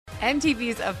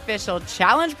MTV's official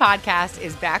Challenge podcast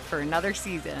is back for another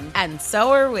season. And so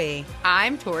are we.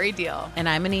 I'm Tori Deal. And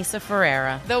I'm Anissa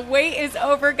Ferreira. The wait is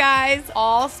over, guys.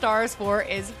 All Stars 4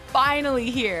 is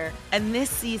finally here. And this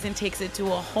season takes it to a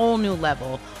whole new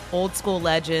level. Old school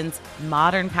legends,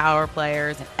 modern power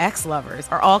players, and ex-lovers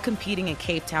are all competing in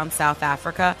Cape Town, South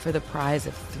Africa for the prize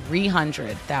of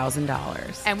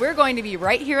 $300,000. And we're going to be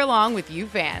right here along with you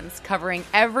fans, covering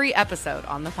every episode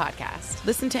on the podcast.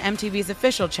 Listen to MTV's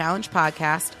official Challenge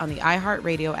podcast on the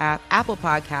iHeartRadio app, Apple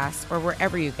Podcasts, or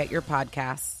wherever you get your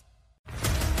podcasts.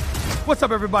 What's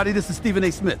up, everybody? This is Stephen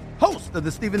A. Smith, host of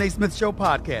the Stephen A. Smith Show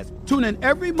podcast. Tune in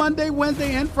every Monday,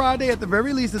 Wednesday, and Friday at the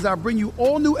very least as I bring you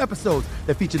all new episodes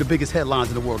that feature the biggest headlines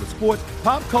in the world of sports,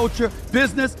 pop culture,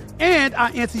 business, and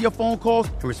I answer your phone calls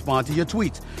and respond to your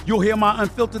tweets. You'll hear my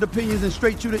unfiltered opinions and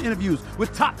straight-shooter interviews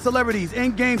with top celebrities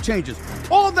and game changers.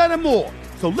 All that and more.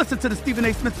 So listen to the Stephen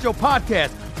A. Smith Show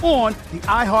podcast on the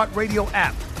iHeartRadio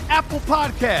app, Apple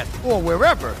Podcasts, or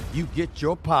wherever you get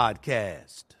your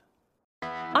podcast.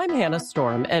 I'm Hannah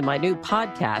Storm, and my new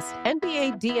podcast,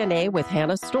 NBA DNA with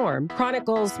Hannah Storm,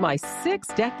 chronicles my 6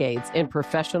 decades in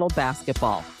professional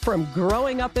basketball. From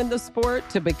growing up in the sport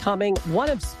to becoming one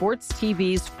of sports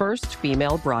TV's first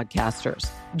female broadcasters.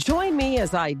 Join me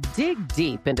as I dig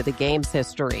deep into the game's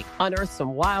history, unearth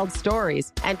some wild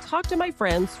stories, and talk to my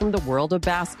friends from the world of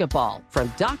basketball,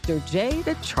 from Dr. J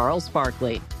to Charles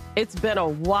Barkley. It's been a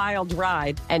wild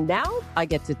ride, and now I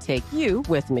get to take you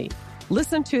with me.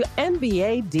 Listen to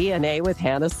NBA DNA with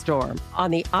Hannah Storm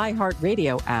on the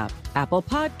iHeartRadio app, Apple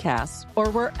Podcasts, or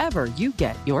wherever you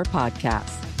get your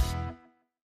podcasts.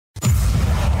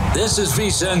 This is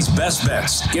VSiN's Best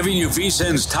Bets, giving you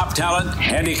VSiN's top talent,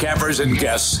 handicappers, and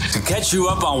guests to catch you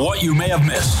up on what you may have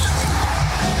missed.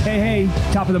 Hey,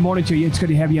 top of the morning to you. It's good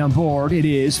to have you on board. It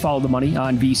is Follow the Money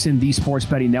on VSiN, the Sports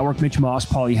Betting Network. Mitch Moss,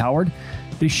 Paulie Howard.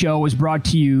 This show is brought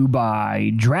to you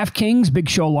by DraftKings. Big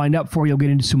show lined up for you. You'll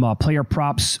get into some player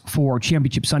props for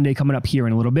Championship Sunday coming up here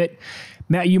in a little bit.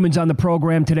 Matt Euman's on the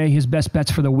program today. His best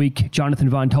bets for the week. Jonathan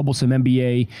Von Tobel, some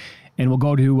NBA. And we'll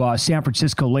go to San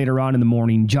Francisco later on in the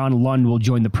morning. John Lund will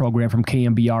join the program from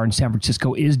KMBR in San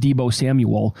Francisco. Is Deebo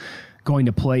Samuel going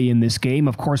to play in this game?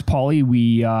 Of course, Paulie,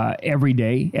 we every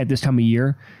day at this time of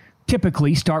year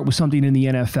typically start with something in the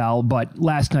NFL. But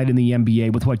last night in the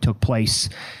NBA with what took place,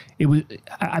 it was,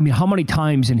 I mean, how many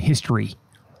times in history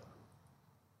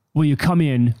will you come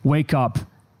in, wake up,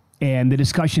 and the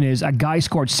discussion is a guy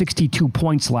scored 62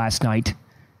 points last night,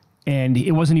 and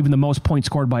it wasn't even the most points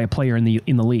scored by a player in the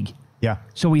league. Yeah.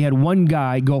 So we had one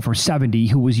guy go for 70,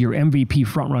 who was your MVP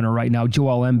frontrunner right now,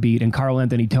 Joel Embiid, and Karl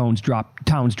Anthony Towns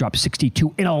dropped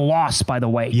 62 in a loss, by the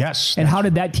way. Yes. And how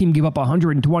did that team give up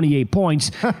 128 points?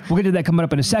 We'll get to that coming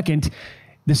up in a second.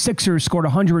 The Sixers scored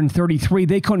 133.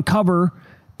 They couldn't cover.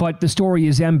 But the story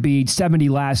is Embiid, 70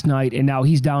 last night, and now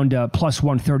he's down to plus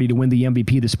 130 to win the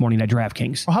MVP this morning at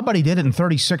DraftKings. Well, how about he did it in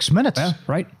 36 minutes? Yeah,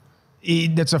 right.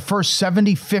 That's the first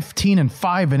 70, 15, and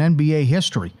 5 in NBA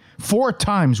history. 4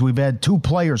 times we've had 2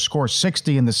 players score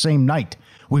 60 in the same night.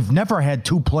 We've never had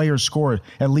 2 players score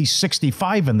at least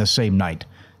 65 in the same night.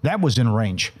 That was in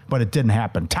range, but it didn't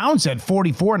happen. Towns had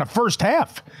 44 in the first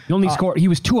half. He only scored. He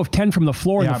was 2 of 10 from the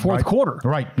floor in the fourth quarter.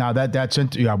 Right now,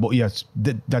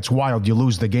 that's wild. You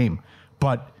lose the game.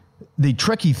 But the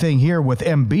tricky thing here with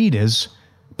Embiid is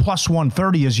plus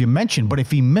 130, as you mentioned. But if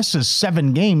he misses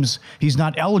 7 games, he's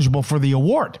not eligible for the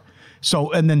award.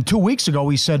 So, and then 2 weeks ago,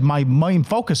 he said, my main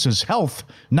focus is health,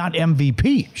 not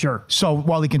MVP. Sure. So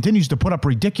while he continues to put up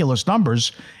ridiculous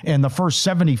numbers in the first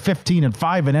 70, 15, and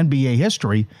 5 in NBA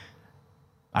history,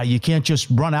 you can't just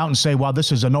run out and say, well,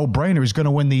 this is a no-brainer. He's going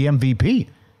to win the MVP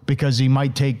because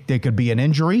there could be an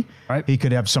injury. Right. He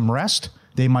could have some rest.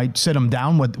 They might sit him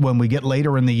down when we get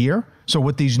later in the year. So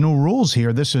with these new rules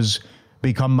here, this has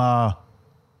become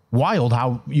wild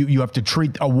how you have to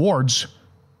treat awards.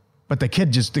 But the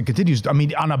kid just continues. I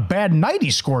mean, on a bad night,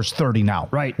 he scores 30 now.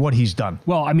 Right. What he's done.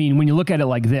 Well, I mean, when you look at it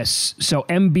like this, so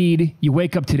Embiid, you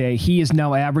wake up today, he is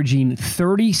now averaging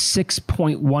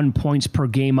 36.1 points per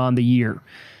game on the year.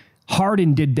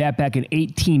 Harden did that back in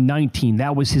 18-19.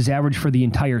 That was his average for the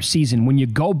entire season. When you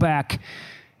go back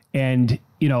and,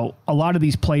 you know, a lot of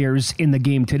these players in the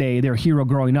game today, their hero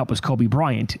growing up was Kobe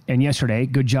Bryant. And yesterday,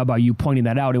 good job by you pointing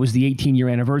that out, it was the 18-year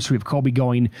anniversary of Kobe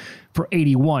going for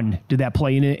 81. Did that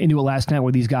play into it last night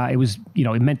where these guys, it was, you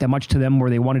know, it meant that much to them where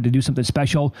they wanted to do something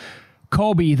special.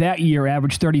 Kobe that year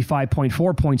averaged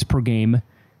 35.4 points per game.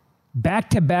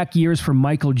 Back-to-back years for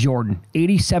Michael Jordan.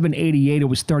 87-88, it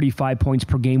was 35 points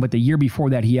per game, but the year before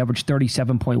that, he averaged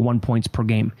 37.1 points per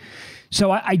game.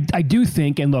 So I do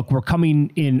think, and look, we're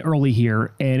coming in early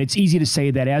here, and it's easy to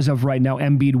say that as of right now,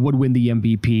 Embiid would win the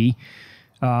MVP,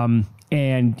 and,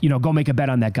 go make a bet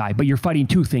on that guy. But you're fighting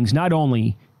two things. Not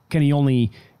only can he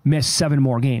only miss 7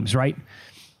 more games, right?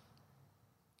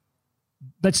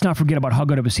 Let's not forget about how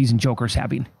good of a season Joker's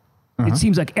having. It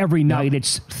seems like every night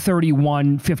it's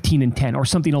 31, 15, and 10 or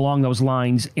something along those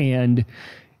lines. And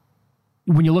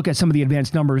when you look at some of the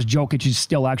advanced numbers, Jokic is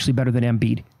still actually better than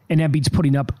Embiid. And Embiid's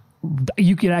putting up,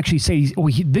 you can actually say,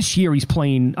 this year he's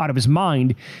playing out of his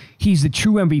mind. He's the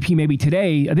true MVP maybe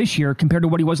today, this year, compared to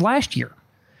what he was last year.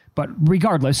 But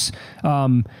regardless,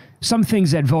 some things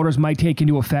that voters might take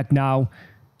into effect now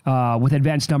with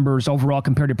advanced numbers overall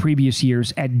compared to previous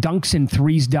years at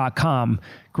dunksandthrees.com.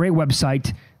 Great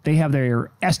website. They have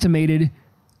their estimated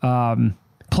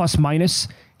plus minus.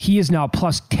 He is now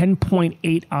plus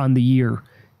 10.8 on the year.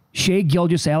 Shai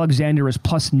Gilgeous-Alexander is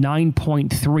plus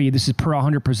 9.3. This is per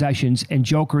 100 possessions, and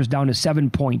Joker is down to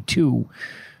 7.2.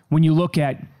 When you look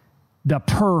at the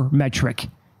per metric,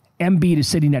 Embiid is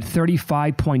sitting at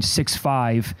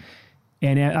 35.65,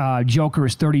 and Joker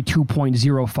is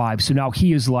 32.05. So now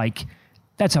he is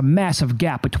that's a massive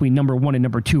gap between number 1 and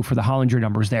number 2 for the Hollinger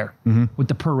numbers there with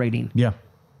the per rating. Yeah.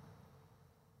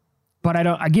 But I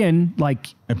don't, again,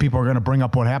 And people are going to bring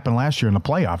up what happened last year in the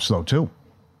playoffs, though, too.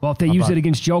 Well, if they use it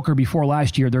against Joker before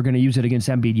last year, they're going to use it against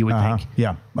Embiid, you would think.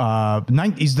 Yeah.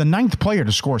 He's the 9th player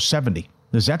to score 70.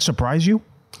 Does that surprise you?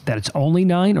 That it's only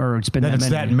 9, or it's been that many?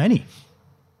 It's that many.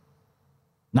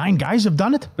 9 guys have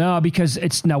done it? No, because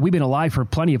we've been alive for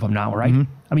plenty of them now, right?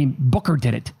 I mean, Booker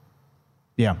did it.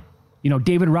 Yeah.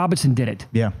 David Robinson did it.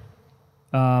 Yeah.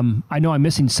 I know I'm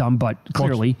missing some, but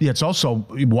clearly. It's also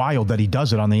wild that he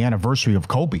does it on the anniversary of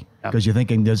Kobe. Because you're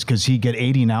thinking, does he get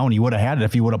 80 now? And he would have had it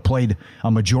if he would have played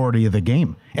a majority of the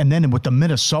game. And then with the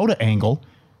Minnesota angle,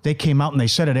 they came out and they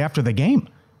said it after the game.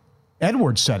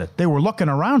 Edwards said it. They were looking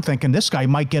around thinking this guy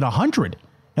might get 100.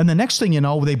 And the next thing you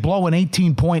know, they blow an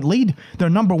 18-point lead. They're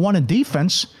number 1 in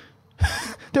defense.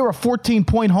 They're a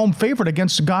 14-point home favorite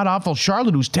against the god-awful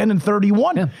Charlotte, who's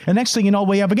 10-31. Yeah. And next thing you know,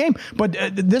 we have a game. But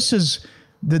this is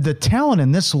the talent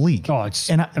in this league. Oh, it's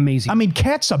amazing. I mean,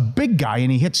 Cat's a big guy,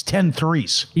 and he hits 10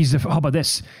 threes. How about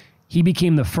this? He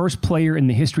became the first player in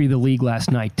the history of the league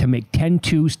last night to make 10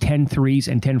 twos, 10 threes,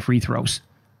 and 10 free throws.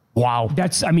 Wow.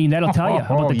 That'll tell you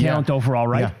about the talent overall,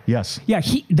 right? Yeah. Yes. Yeah,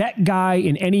 that guy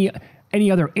in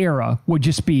any other era would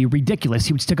just be ridiculous.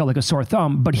 He would stick out like a sore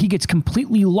thumb, but he gets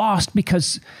completely lost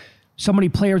because so many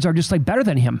players are just better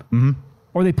than him.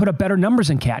 Or they put up better numbers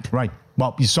than Cat. Right.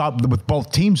 Well, you saw with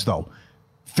both teams, though.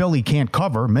 Philly can't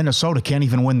cover. Minnesota can't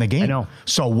even win the game. I know.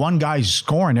 So one guy's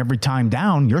scoring every time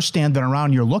down. You're standing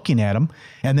around, you're looking at him.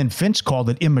 And then Finch called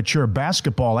it immature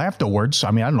basketball afterwards.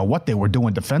 I mean, I don't know what they were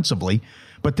doing defensively.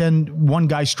 But then one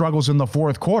guy struggles in the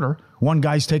fourth quarter. One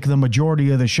guy's taking the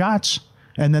majority of the shots.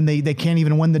 And then they can't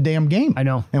even win the damn game. I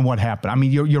know. And what happened? I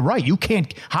mean, you're right. You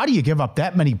can't. How do you give up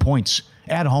that many points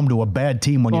at home to a bad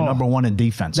team when you're number 1 in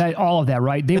defense? All of that,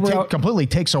 right? Completely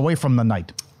takes away from the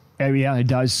night. Yeah, it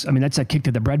does. I mean, that's a kick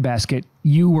to the breadbasket.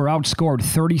 You were outscored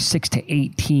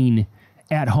 36-18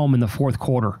 at home in the fourth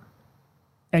quarter.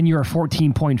 And you're a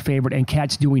 14-point favorite, and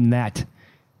Cat's doing that.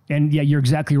 And, yeah, you're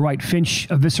exactly right. Finch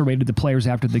eviscerated the players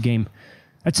after the game.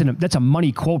 That's a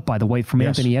money quote, by the way, from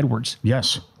Anthony Edwards.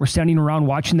 Yes. We're standing around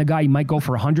watching the guy. He might go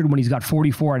for 100 when he's got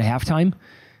 44 at halftime.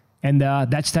 And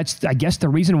that's I guess, the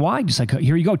reason why. Just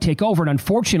here you go, take over. And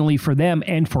unfortunately for them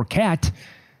and for Cat,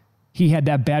 he had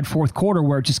that bad fourth quarter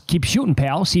where just keep shooting,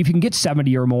 pal. See if you can get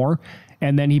 70 or more.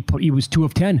 And then he was 2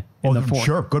 of 10 in the fourth.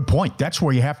 Sure, good point. That's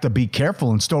where you have to be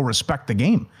careful and still respect the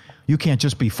game. You can't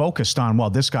just be focused on,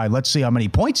 this guy, let's see how many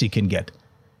points he can get.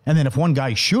 And then if one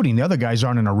guy's shooting, the other guys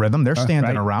aren't in a rhythm. They're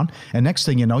standing around. And next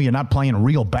thing you know, you're not playing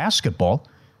real basketball,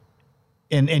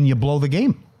 and you blow the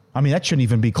game. I mean, that shouldn't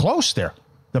even be close there.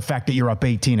 The fact that you're up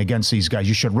 18 against these guys,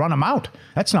 you should run them out.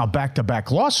 That's now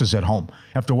back-to-back losses at home.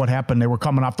 After what happened, they were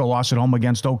coming off the loss at home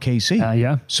against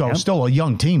OKC. So still a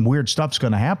young team. Weird stuff's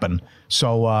going to happen.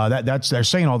 So they're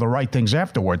saying all the right things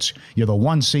afterwards. You're the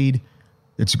 1 seed.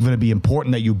 It's going to be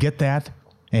important that you get that.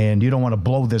 And you don't want to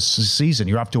blow this season.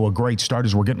 You're off to a great start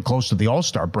as we're getting close to the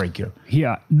All-Star break here.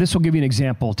 Yeah, this will give you an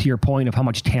example to your point of how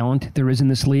much talent there is in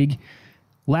this league.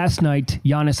 Last night,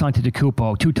 Giannis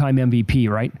Antetokounmpo, 2-time MVP,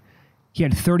 right? He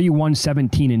had 31,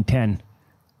 17, and 10.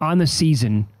 On the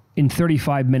season, in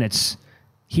 35 minutes,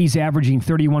 he's averaging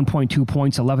 31.2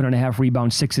 points, 11.5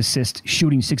 rebounds, 6 assists,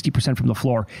 shooting 60% from the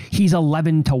floor. He's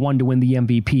 11-1 to win the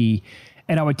MVP.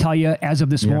 And I would tell you, as of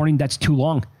this morning, that's too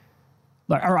long.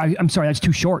 I'm sorry, that's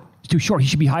too short. It's too short. He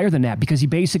should be higher than that because he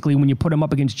basically, when you put him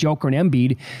up against Joker and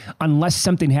Embiid, unless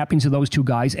something happens to those two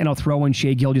guys, and I'll throw in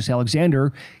Shai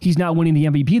Gilgeous-Alexander, he's not winning the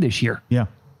MVP this year. Yeah.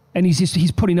 And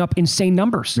he's putting up insane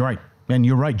numbers. You're right. And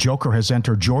you're right. Joker has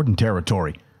entered Jordan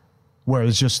territory, where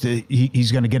it's just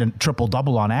he's going to get a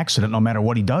triple-double on accident no matter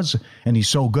what he does, and he's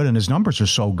so good and his numbers are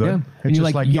so good. Yeah. It's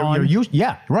just like you're used.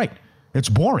 Yeah, right. It's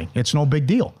boring. It's no big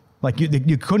deal. Like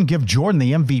you couldn't give Jordan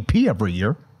the MVP every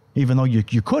year, even though you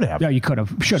could have. Yeah, you could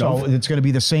have. Should have. So it's going to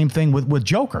be the same thing with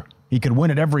Joker. He could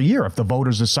win it every year if the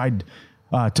voters decide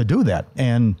to do that.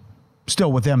 And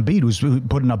still with Embiid, who's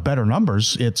putting up better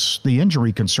numbers, it's the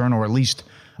injury concern, or at least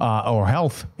or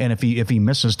health. And if he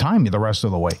misses time the rest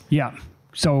of the way. Yeah.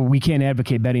 So we can't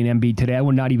advocate betting Embiid today. I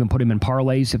would not even put him in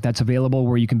parlays if that's available,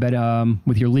 where you can bet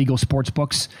with your legal sports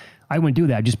books. I wouldn't do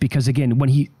that just because, again,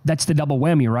 that's the double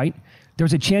whammy, right?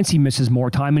 There's a chance he misses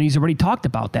more time, and he's already talked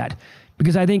about that.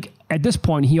 Because I think at this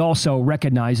point, he also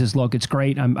recognizes, look, it's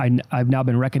great. I've now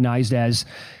been recognized as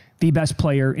the best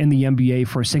player in the NBA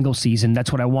for a single season.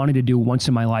 That's what I wanted to do once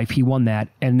in my life. He won that.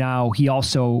 And now he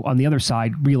also, on the other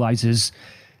side, realizes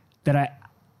that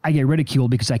I get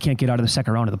ridiculed because I can't get out of the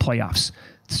second round of the playoffs.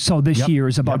 So this year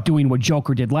is about doing what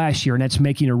Joker did last year, and that's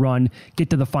making a run, get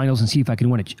to the finals, and see if I can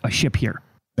win a ship here.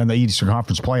 And the Eastern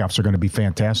Conference playoffs are going to be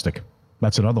fantastic.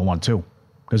 That's another one too,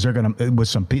 because they're going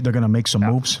to make some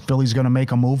moves. Philly's going to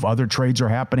make a move. Other trades are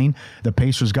happening. The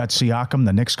Pacers got Siakam.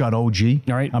 The Knicks got OG.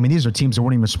 All right. I mean, these are teams that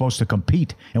weren't even supposed to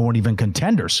compete and weren't even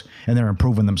contenders, and they're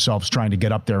improving themselves, trying to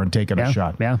get up there and taking a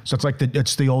shot. Yeah. So it's like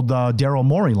it's the old Daryl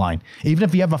Morey line. Even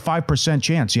if you have a 5%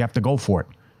 chance, you have to go for it,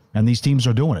 and these teams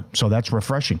are doing it. So that's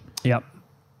refreshing. Yep.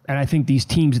 And I think these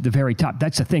teams at the very top,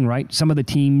 that's the thing, right? Some of the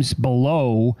teams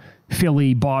below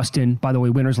Philly, Boston, by the way,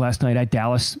 winners last night at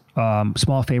Dallas,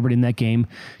 small favorite in that game.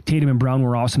 Tatum and Brown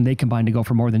were awesome. They combined to go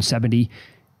for more than 70.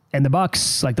 And the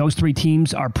Bucks, like those three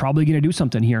teams, are probably going to do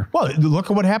something here. Well, look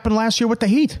at what happened last year with the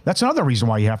Heat. That's another reason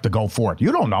why you have to go for it.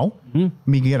 You don't know. Mm-hmm. I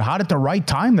mean, you get hot at the right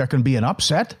time. There can be an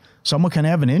upset. Someone can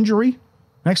have an injury.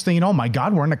 Next thing you know, my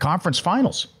God, we're in the conference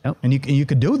finals. Yep. And you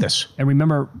could do this. And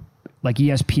remember, like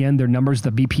ESPN, their numbers,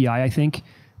 the BPI, I think,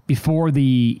 before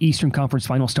the Eastern Conference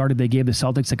Final started, they gave the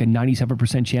Celtics like a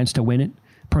 97% chance to win it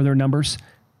per their numbers.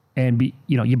 And,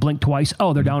 you blink twice.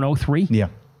 Oh, they're down 0-3. Yeah.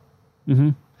 Mm-hmm.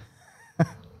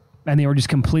 And they were just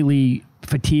completely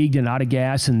fatigued and out of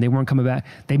gas, and they weren't coming back.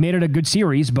 They made it a good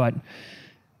series, but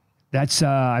that's,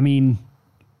 you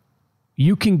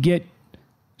can get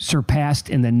surpassed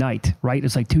in the night, right?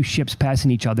 It's like two ships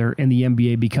passing each other in the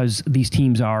NBA because these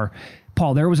teams are...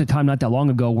 Paul, there was a time not that long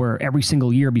ago where every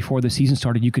single year before the season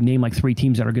started, you could name like 3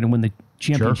 teams that are going to win the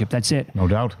championship. Sure. That's it. No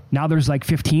doubt. Now there's like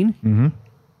 15. Mm-hmm.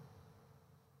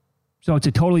 So it's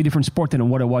a totally different sport than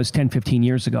what it was 10, 15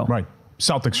 years ago. Right.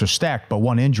 Celtics are stacked, but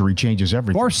one injury changes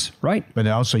everything. Of course, right. But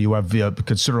also you have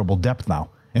considerable depth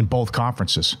now in both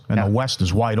conferences. And the West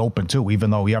is wide open too, even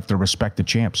though you have to respect the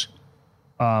champs.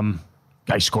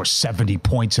 Guy scores 70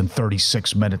 points in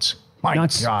 36 minutes. My God.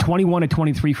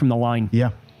 21-23 from the line. Yeah.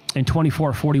 And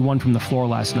 24-41 from the floor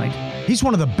last night. He's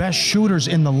one of the best shooters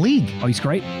in the league. Oh, he's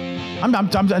great. I'm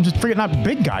just forgetting, not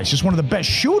big guys, just one of the best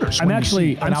shooters. I'm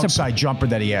actually an outside jumper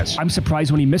that he has. I'm surprised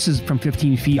when he misses from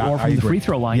 15 feet or from the free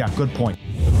throw line. Yeah, good point.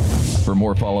 For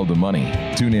more Follow the Money,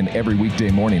 tune in every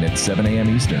weekday morning at 7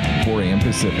 a.m. Eastern, 4 a.m.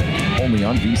 Pacific, only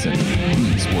on VSiN,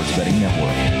 the Sports Betting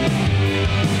Network.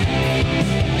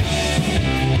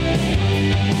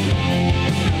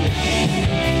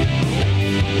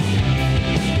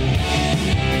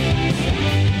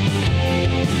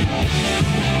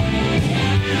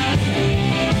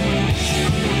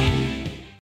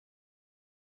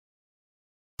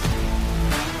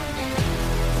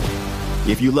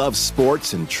 If you love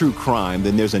sports and true crime,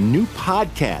 then there's a new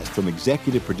podcast from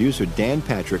executive producer Dan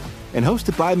Patrick and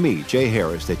hosted by me, Jay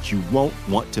Harris, that you won't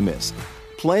want to miss.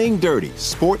 Playing Dirty: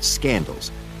 Sports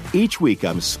Scandals. Each week,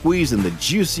 I'm squeezing the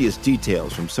juiciest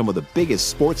details from some of the biggest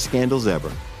sports scandals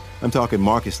ever. I'm talking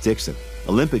Marcus Dixon,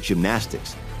 Olympic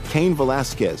gymnastics, Cain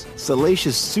Velasquez,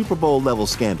 salacious Super Bowl-level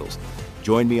scandals.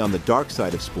 Join me on the dark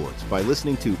side of sports by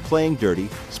listening to Playing Dirty: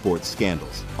 Sports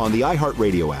Scandals on the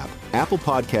iHeartRadio app, Apple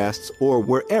Podcasts, or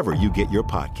wherever you get your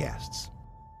podcasts.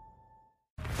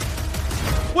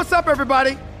 What's up,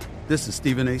 everybody? This is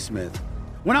Stephen A. Smith.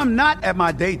 When I'm not at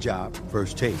my day job,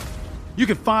 First Take, you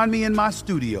can find me in my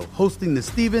studio hosting the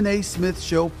Stephen A. Smith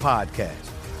Show podcast.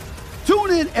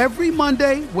 Tune in every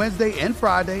Monday, Wednesday, and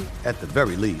Friday, at the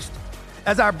very least,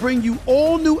 as I bring you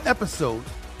all new episodes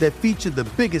that feature the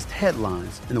biggest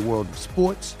headlines in the world of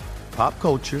sports, pop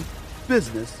culture,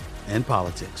 business, and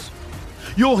politics.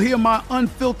 You'll hear my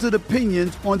unfiltered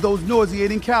opinions on those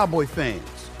nauseating Cowboy fans.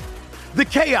 the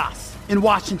chaos in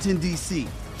Washington, D.C.,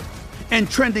 and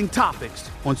trending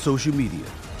topics on social media,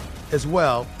 as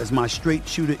well as my straight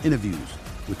shooter interviews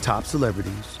with top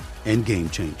celebrities and game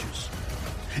changers.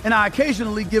 And I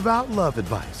occasionally give out love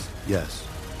advice. Yes,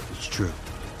 it's true.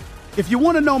 If you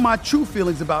want to know my true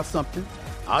feelings about something,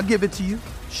 I'll give it to you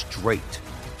straight.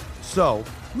 So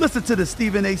listen to the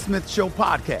Stephen A. Smith Show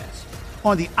podcast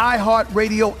on the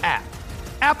iHeartRadio app,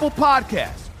 Apple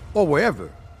Podcasts, or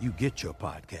wherever you get your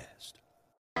podcast.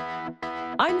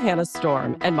 I'm Hannah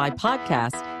Storm, and my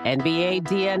podcast, NBA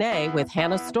DNA with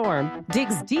Hannah Storm,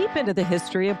 digs deep into the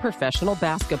history of professional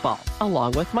basketball,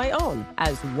 along with my own,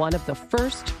 as one of the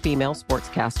first female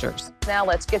sportscasters. Now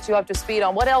let's get you up to speed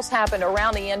on what else happened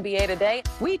around the NBA today.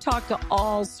 We talk to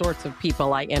all sorts of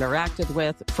people I interacted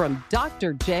with, from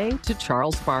Dr. J to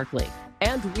Charles Barkley,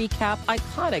 and recap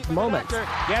iconic moments.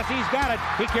 Yes, he's got it.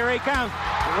 Here he comes.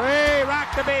 Way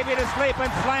rock the baby to sleep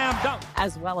and slam dunk.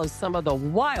 As well as some of the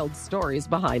wild stories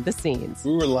behind the scenes.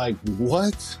 We were like,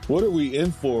 what? What are we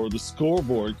in for? The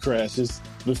scoreboard crashes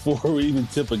before we even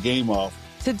tip a game off.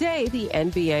 Today, the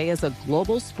NBA is a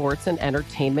global sports and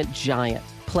entertainment giant.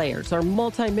 Players are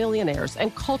multimillionaires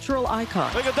and cultural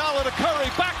icons. Iguodala to Curry,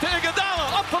 back to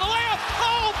Iguodala, up for the layup.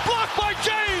 Oh, blocked by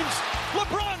James.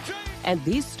 LeBron James. And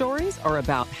these stories are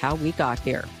about how we got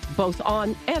here, both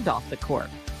on and off the court.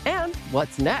 And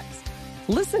what's next?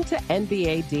 Listen to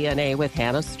NBA DNA with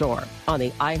Hannah Storm on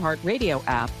the iHeartRadio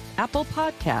app, Apple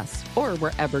Podcasts, or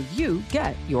wherever you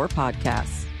get your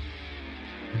podcasts.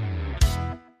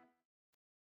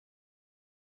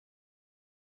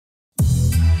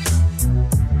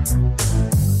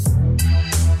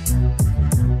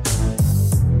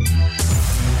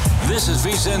 This is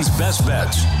VSiN's Best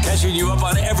Bets, catching you up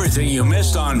on everything you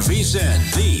missed on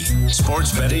VSiN, the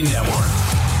sports betting network.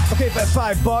 Okay, bet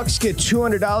 $5, get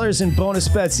 $200 in bonus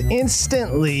bets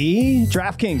instantly.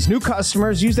 DraftKings, new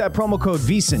customers, use that promo code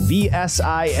VSiN,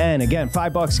 VSIN. Again,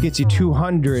 $5 gets you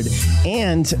 $200.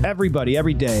 And everybody,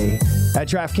 every day at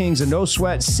DraftKings, a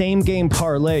no-sweat, same-game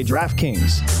parlay.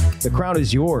 DraftKings, the crown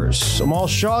is yours. Amal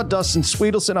Shaw, Dustin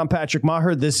Sweetelson, I'm Patrick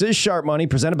Maher. This is Sharp Money,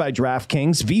 presented by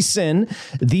DraftKings. VSiN,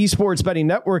 the sports betting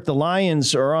network. The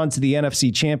Lions are on to the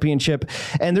NFC Championship,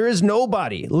 and there is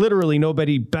nobody, literally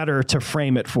nobody, better to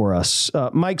frame it for us.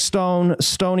 Mike Stone,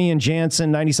 Stoney and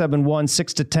Jansen, 97.1,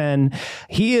 6-10.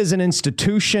 He is an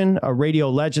institution, a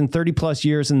radio legend, 30-plus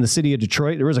years in the city of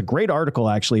Detroit. There was a great article,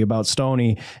 actually, about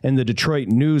Stoney in the Detroit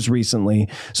News recently.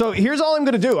 So here's all I'm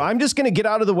going to do. I'm just going to get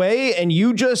out of the way, and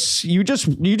you just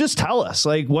tell us,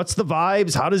 like, what's the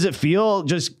vibes? How does it feel?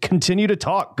 Just continue to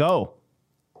talk. Go.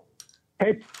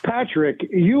 Hey, Patrick,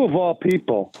 you of all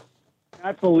people,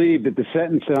 I believe that the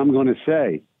sentence that I'm going to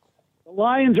say. The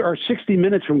Lions are 60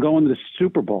 minutes from going to the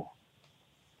Super Bowl.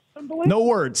 No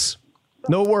words.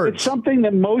 No words. It's something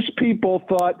that most people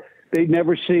thought they'd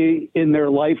never see in their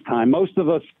lifetime. Most of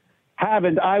us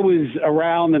haven't. I was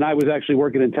around, and I was actually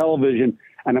working in television,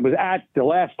 and I was at the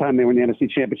last time they were in the NFC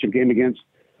Championship game against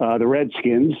the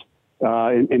Redskins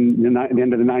in the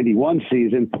end of the 91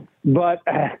 season. But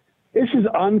this is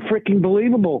unfreaking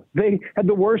believable. They had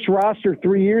the worst roster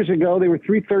 3 years ago. They were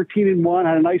 3-13-1,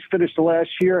 had a nice finish to last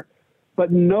year.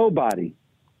 But nobody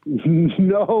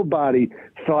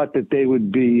thought that they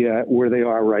would be where they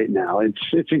are right now.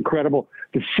 It's incredible.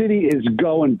 The city is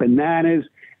going bananas,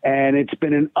 and it's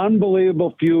been an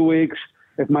unbelievable few weeks.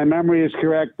 If my memory is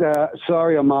correct,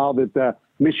 sorry, Amal, that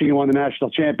Michigan won the national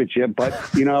championship, but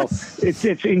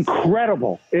it's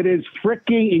incredible. It is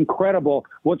freaking incredible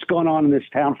what's going on in this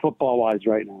town football-wise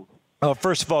right now.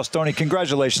 First of all, Stoney,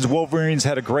 congratulations. Wolverines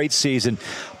had a great season,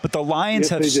 but the Lions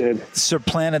have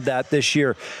supplanted that this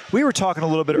year. We were talking a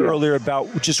little bit earlier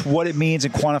about just what it means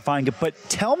and quantifying it, but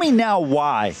tell me now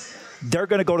why they're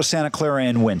going to go to Santa Clara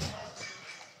and win.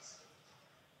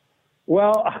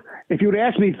 Well, if you would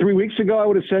ask me 3 weeks ago, I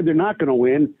would have said they're not going to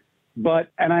win.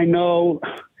 And I know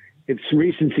it's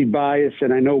recency bias,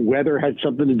 and I know weather had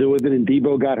something to do with it, and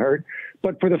Debo got hurt.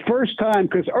 But for the first time,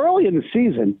 because early in the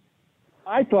season,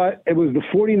 I thought it was the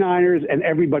 49ers and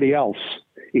everybody else,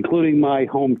 including my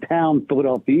hometown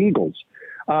Philadelphia Eagles.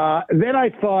 Then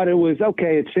I thought it was,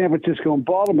 okay, it's San Francisco and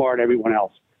Baltimore and everyone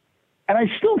else. And I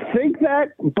still think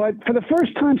that, but for the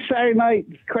first time Saturday night,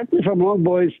 correct me if I'm wrong,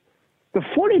 boys, the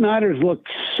 49ers looked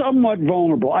somewhat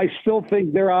vulnerable. I still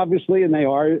think they're obviously, and they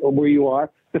are where you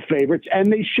are, the favorites,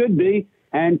 and they should be.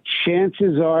 And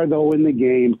chances are they'll win the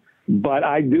game. But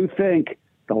I do think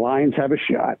the Lions have a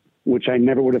shot, which I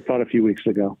never would have thought a few weeks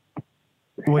ago.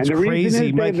 What's and the crazy, reason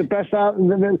is they Mike, have the best out.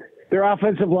 Their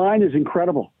offensive line is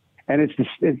incredible, and it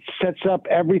sets up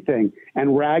everything.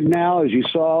 And Ragnow, as you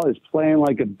saw, is playing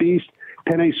like a beast.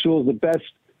 Penei Sewell's the best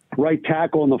right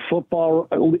tackle in the football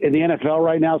in the NFL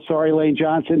right now. Sorry, Lane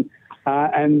Johnson.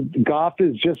 And Goff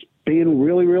is just being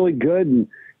really, really good. And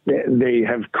they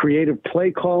have creative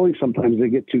play calling. Sometimes they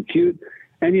get too cute.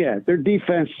 And, yeah, their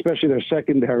defense, especially their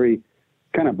secondary,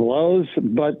 kind of blows.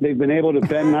 But they've been able to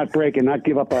bend, not break, and not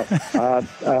give up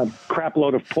a crap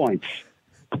load of points.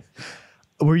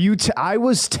 Were you? I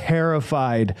was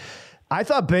terrified. I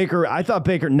thought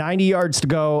Baker 90 yards to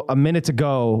go, a minute to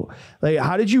go. Like,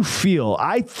 how did you feel?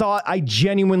 I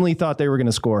genuinely thought they were going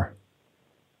to score.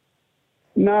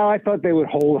 No, I thought they would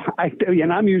hold.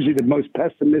 And I'm usually the most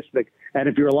pessimistic. And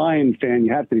if you're a Lions fan,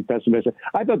 you have to be pessimistic.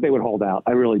 I thought they would hold out.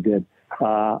 I really did.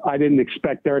 I didn't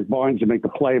expect Derek Barnes to make the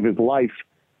play of his life,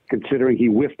 considering he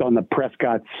whiffed on the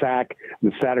Prescott sack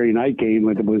the Saturday night game.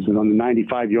 It was on the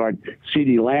 95-yard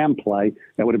CeeDee Lamb play.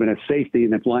 That would have been a safety,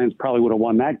 and the Lions probably would have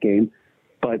won that game.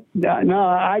 But, no,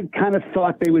 I kind of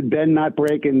thought they would bend, not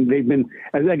break, and they've been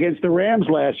 – against the Rams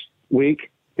last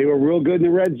week, they were real good in the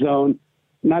red zone.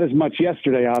 Not as much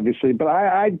yesterday, obviously, but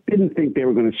I didn't think they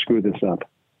were going to screw this up.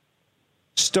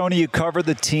 Stoney, you cover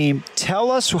the team. Tell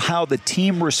us how the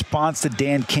team responds to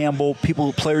Dan Campbell,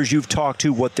 players you've talked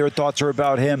to, what their thoughts are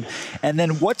about him, and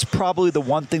then what's probably the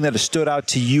one thing that has stood out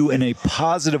to you in a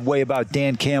positive way about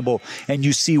Dan Campbell, and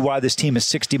you see why this team is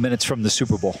 60 minutes from the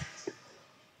Super Bowl.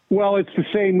 Well, it's the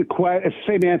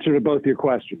same answer to both your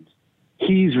questions.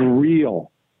 He's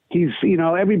real. He's,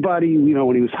 everybody,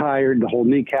 when he was hired, the whole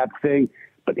kneecap thing,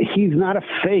 but he's not a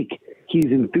fake. He's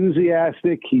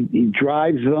enthusiastic. He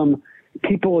drives them.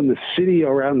 People in the city,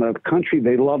 around the country,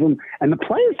 they love him. And the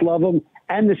players love him,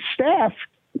 and the staff,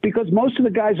 because most of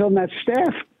the guys on that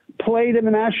staff played in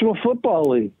the National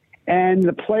Football League. And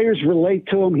the players relate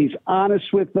to him. He's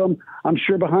honest with them. I'm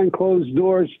sure behind closed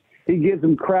doors he gives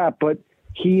them crap, but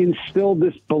he instilled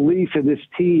this belief in this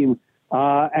team,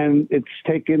 and it's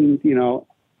taken,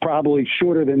 probably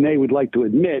shorter than they would like to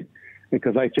admit,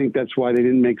 because I think that's why they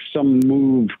didn't make some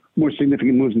more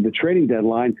significant moves at the trading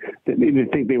deadline. They didn't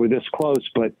think they were this close,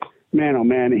 but man, oh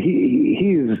man,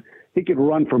 he could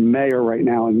run for mayor right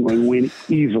now and win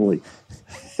easily.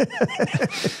 The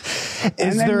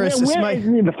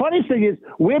funniest thing is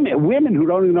women who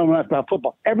don't even know enough about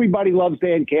football. Everybody loves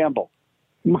Dan Campbell.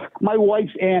 My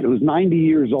wife's aunt, who's 90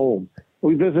 years old,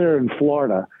 we visited her in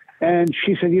Florida. And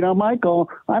she said,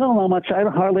 Michael, I don't know much. I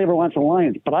hardly ever watch the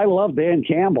Lions, but I love Dan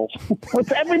Campbell.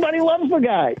 Everybody loves the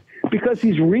guy because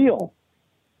he's real.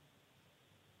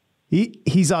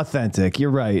 He's authentic.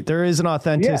 You're right. There is an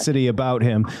authenticity about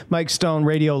him. Mike Stone,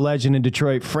 radio legend in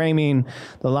Detroit, framing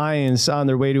the Lions on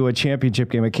their way to a championship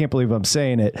game. I can't believe I'm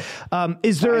saying it.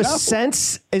 Is there a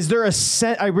sense?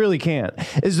 I really can't.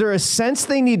 Is there a sense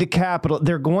they need to capital?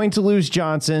 They're going to lose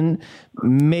Johnson,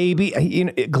 maybe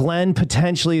Glenn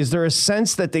potentially. Is there a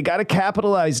sense that they got to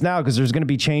capitalize now because there's going to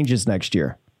be changes next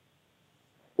year?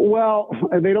 Well,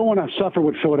 they don't want to suffer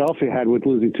what Philadelphia had with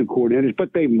losing two coordinators,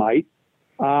 but they might.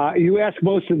 You ask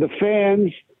most of the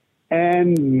fans,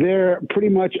 and they're pretty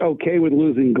much okay with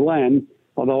losing Glenn,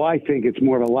 although I think it's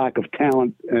more of a lack of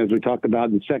talent, as we talked about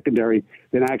in the secondary,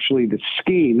 than actually the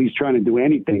scheme. He's trying to do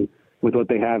anything with what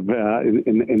they have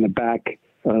in the back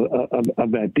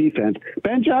of that defense.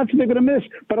 Ben Johnson, they're going to miss.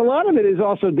 But a lot of it is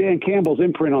also Dan Campbell's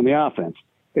imprint on the offense.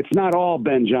 It's not all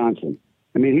Ben Johnson.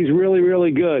 I mean, he's really,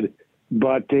 really good,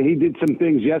 but he did some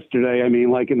things yesterday. I mean,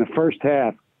 like in the first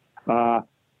half,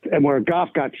 and where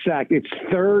Goff got sacked, it's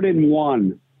 3rd and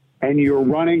 1, and you're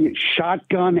running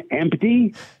shotgun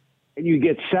empty, and you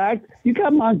get sacked. You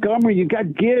got Montgomery, you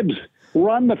got Gibbs.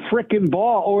 Run the frickin'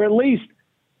 ball, or at least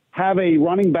have a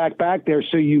running back there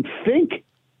so you think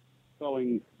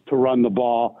going to run the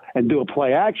ball and do a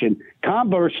play action.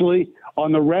 Conversely,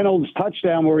 on the Reynolds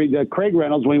touchdown Craig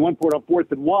Reynolds, when he went for it on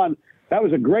 4th and 1, that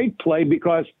was a great play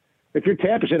because if you're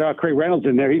Tampa, said, Craig Reynolds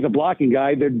in there, he's a blocking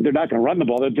guy. They're not going to run the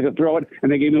ball. They're just going to throw it,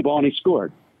 and they gave him the ball, and he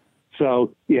scored.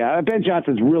 So, yeah, Ben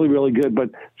Johnson's really, really good, but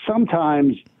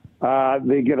sometimes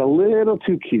they get a little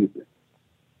too cute.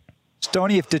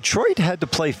 Stoney, if Detroit had to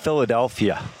play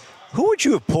Philadelphia, who would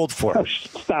you have pulled for? Oh,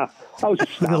 stop.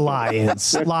 The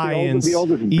Lions. Lions. The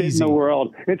oldest bid in the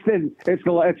world. It's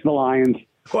the Lions.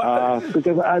 Because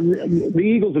the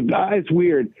Eagles, it's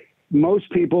weird. Most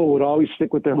people would always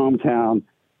stick with their hometown.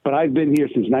 But I've been here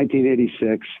since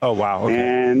 1986. Oh, wow. Okay.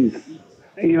 And,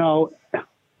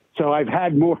 so I've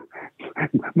had more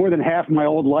than half my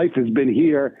old life has been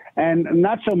here. And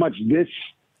not so much this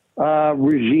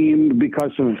regime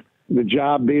because of the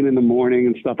job being in the morning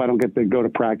and stuff. I don't get to go to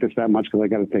practice that much because I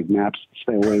got to take naps,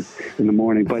 stay awake in the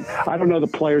morning. But I don't know the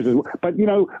players. But,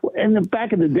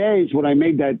 back in the days when I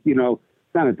made that,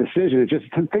 not a decision, it's just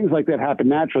things like that happen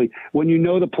naturally. When you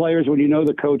know the players, when you know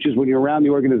the coaches, when you're around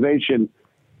the organization,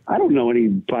 I don't know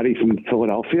anybody from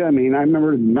Philadelphia. I mean, I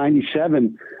remember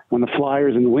 '97 when the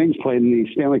Flyers and the Wings played in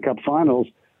the Stanley Cup Finals.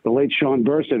 The late Sean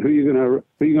Burr said, "Who are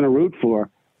you gonna root for?"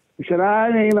 He said,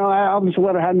 I'll just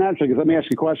let it happen naturally. Because let me ask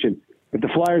you a question: if the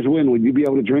Flyers win, would you be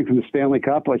able to drink from the Stanley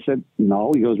Cup? I said,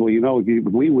 no. He goes, well, if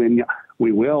we win,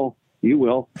 we will. You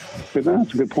will. I said, no,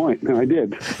 that's a good point. And I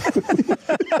did.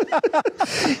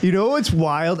 You know what's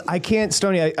wild? I can't,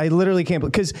 Stoney. I literally can't,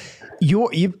 because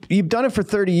you've done it for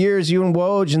 30 years. You and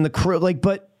Woj and the crew,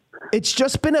 but it's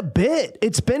just been a bit.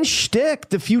 It's been shtick.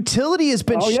 The futility has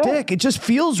been shtick. Yeah. It just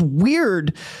feels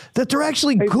weird that they're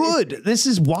actually good. This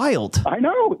is wild. I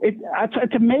know.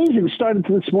 It's amazing. Started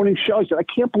to this morning's show. I said, I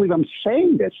can't believe I'm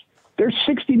saying this. They're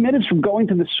 60 minutes from going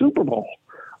to the Super Bowl.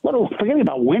 Forgetting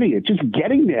about winning it, just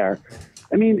getting there.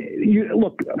 I mean,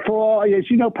 look, for all,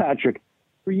 as you know, Patrick,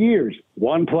 for years,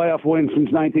 one playoff win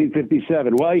since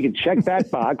 1957. Well, you can check that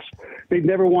box. They've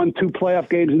never won 2 playoff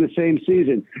games in the same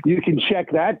season. You can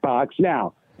check that box.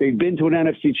 Now, they've been to an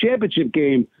NFC championship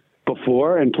game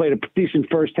before and played a decent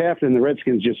first half, and the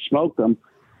Redskins just smoked them.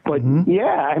 But,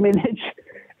 yeah, I mean,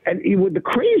 the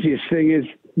craziest thing is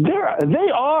they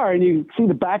are, and you see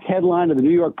the back headline of the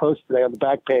New York Post today on the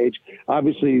back page.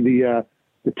 Obviously, the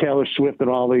Taylor Swift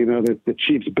and all the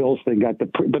Chiefs-Bills thing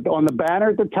but on the banner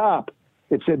at the top,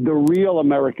 it said the real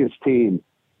America's team,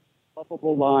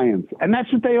 Buffalo Lions. And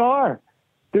that's what they are.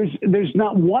 There's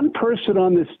not one person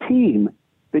on this team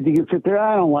that you can sit there,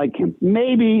 I don't like him.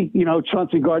 Maybe,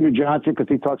 Chauncey Gardner-Johnson, because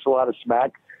he talks a lot of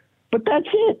smack. But that's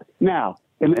it. Now,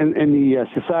 in the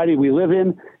society we live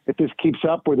in, if this keeps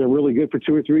up where they're really good for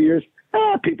 2 or 3 years,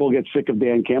 people get sick of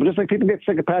Dan Campbell. Just like people get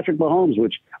sick of Patrick Mahomes,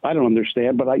 which I don't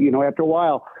understand. But, after a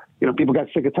while, people got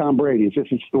sick of Tom Brady. It's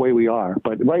just the way we are.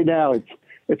 But right now,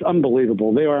 it's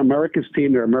unbelievable. They are America's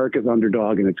team. They're America's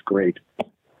underdog, and it's great.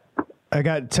 I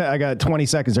got 20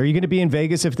 seconds. Are you going to be in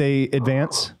Vegas if they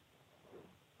advance?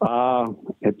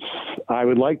 I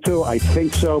would like to. I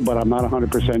think so, but I'm not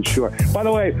 100% sure. By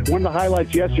the way, one of the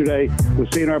highlights yesterday was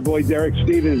seeing our boy Derek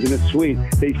Stevens in his suite.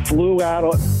 They flew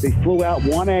out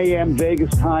 1 a.m. Vegas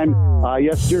time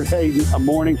yesterday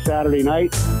morning, Saturday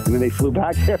night, and then they flew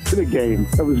back after the game.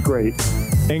 That was great.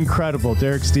 Incredible.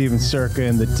 Derek Stevens, Circa,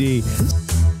 and the D.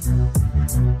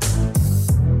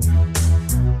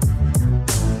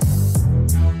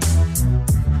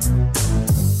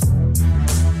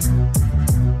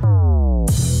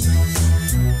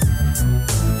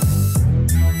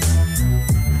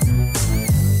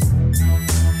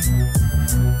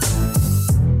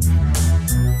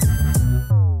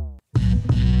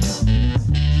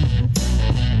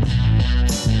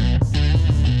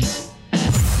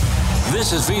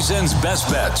 This is VSiN's Best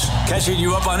Bets, catching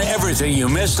you up on everything you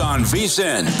missed on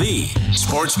VSiN, the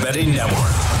Sports Betting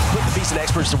Network. Put the VSiN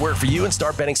experts to work for you and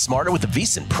start betting smarter with the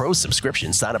VSiN Pro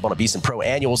subscription. Sign up on a VSiN Pro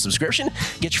annual subscription.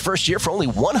 Get your first year for only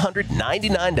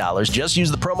 $199. Just use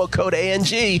the promo code ANG.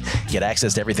 Get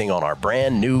access to everything on our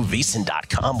brand new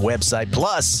VSiN.com website.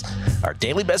 Plus, our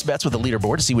daily best bets with a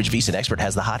leaderboard to see which VSiN expert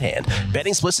has the hot hand.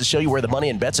 Betting splits to show you where the money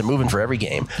and bets are moving for every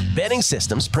game. Betting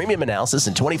systems, premium analysis,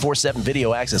 and 24/7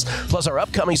 video access. Plus, our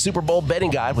upcoming Super Bowl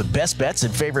betting guide with best bets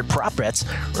and favorite prop bets.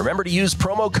 Remember to use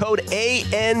promo code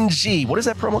ANG. What is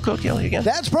that promo code, Kelly, again?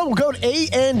 That's promo code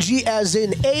ANG as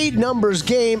in A numbers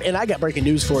game. And I got breaking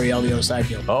news for you on the other side,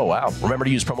 Kelly. Oh, wow. Remember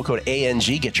to use promo code ANG.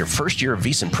 Get your first year of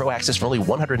VSiN Pro access for only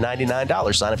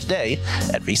 $199. Sign up today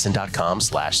at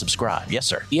VSiN.com/subscribe. Yes,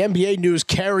 sir. The NBA news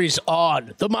carries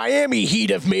on. The Miami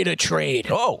Heat have made a trade.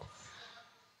 Oh.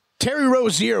 Terry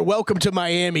Rozier, welcome to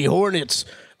Miami. Hornets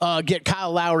get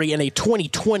Kyle Lowry and a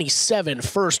 2027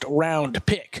 first-round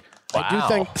pick. Wow.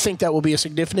 I do think that will be a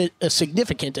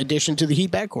significant addition to the Heat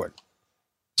backcourt.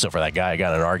 So for that guy I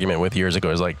got in an argument with years ago,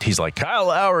 he's like, Kyle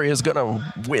Lowry is going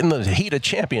to win the Heat a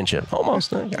championship.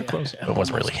 Almost. Got close. It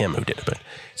wasn't really him who did it. But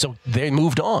so they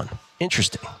moved on.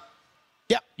 Interesting.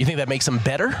 Yeah. You think that makes them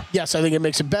better? Yes, I think it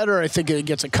makes it better. I think it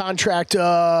gets a contract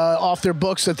off their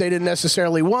books that they didn't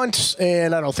necessarily want.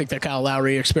 And I don't think that Kyle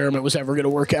Lowry experiment was ever going to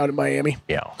work out in Miami.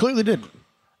 Yeah. Clearly didn't.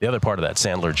 The other part of that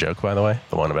Sandler joke, by the way,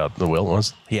 the one about the Wilt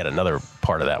was, he had another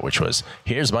part of that, which was,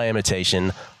 here's my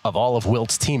imitation of all of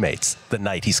Wilt's teammates the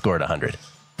night he scored 100.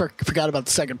 Forgot about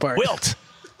the second part. Wilt,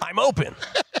 I'm open.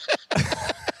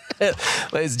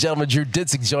 Ladies and gentlemen, Drew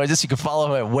Dinsick joins us. You can follow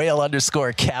him at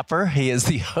whale_capper. He is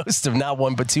the host of Not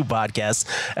One But Two podcasts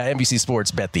at NBC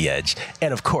Sports Bet the Edge.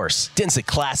 And of course, Dinsick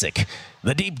Classic,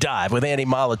 The Deep Dive with Andy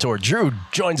Molitor. Drew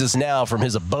joins us now from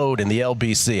his abode in the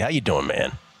LBC. How you doing,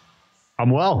 man? I'm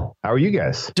well. How are you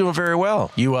guys? Doing very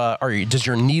well. Does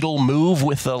your needle move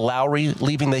with Lowry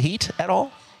leaving the Heat at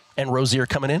all and Rozier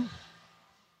coming in?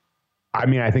 I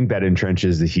mean, I think that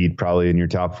entrenches the Heat probably in your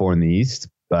top 4 in the East.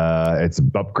 It's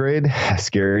upgrade,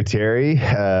 Scary Terry,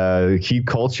 Heat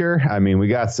culture. I mean, we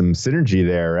got some synergy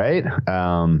there, right?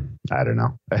 I don't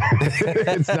know.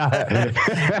 It's not.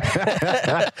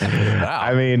 Wow.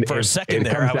 I mean, for a second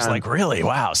there, I was like, really?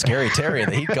 Wow, Scary Terry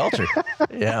and the Heat culture.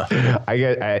 Yeah.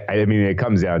 I mean, it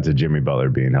comes down to Jimmy Butler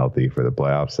being healthy for the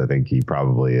playoffs. I think he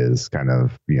probably is kind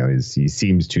of, he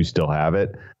seems to still have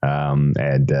it.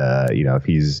 If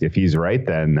he's right,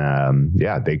 then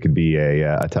they could be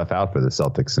a tough out for the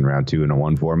Celtics in round 2 in a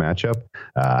 1-4 matchup.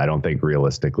 I don't think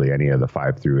realistically any of the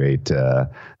 5 through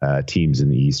 8 teams in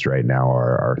the East right now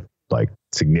are like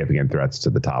significant threats to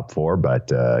the top 4,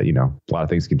 but a lot of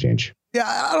things can change.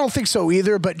 Yeah, I don't think so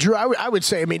either. But Drew, I would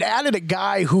say, added a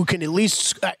guy who can at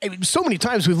least. So many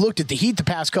times we've looked at the Heat the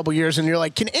past couple of years, and you're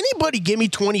like, can anybody give me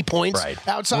 20 points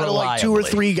outside of like 2 or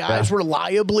 3 guys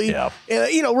reliably? Yeah.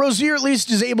 Rozier at least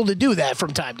is able to do that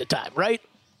from time to time, right?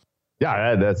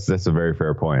 Yeah, that's a very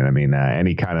fair point. I mean,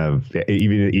 any kind of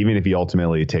even if he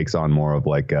ultimately takes on more of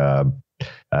like a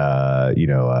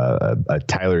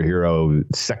Tyler Hero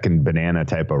second banana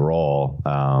type of role,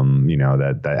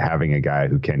 that having a guy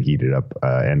who can heat it up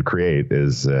and create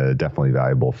is definitely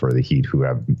valuable for the Heat, who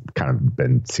have kind of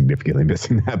been significantly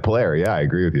missing that player. Yeah, I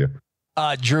agree with you.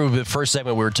 Drew, the first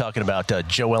segment we were talking about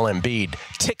Joel Embiid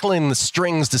tickling the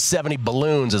strings to 70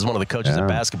 balloons, as one of the coaches at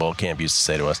basketball camp used to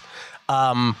say to us.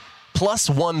 Plus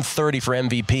 130 for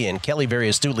MVP, and Kelly very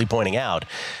astutely pointing out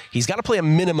he's got to play a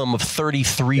minimum of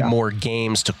 33 more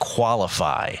games to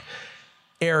qualify.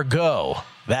 Ergo,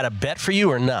 that a bet for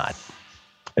you or not?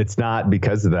 It's not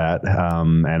because of that,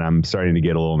 and I'm starting to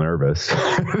get a little nervous.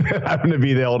 I'm going to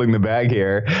be holding the bag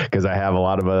here because I have a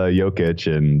lot of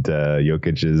Jokic, and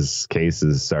Jokic's case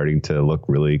is starting to look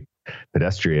really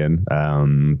pedestrian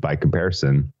by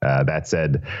comparison. That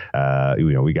said,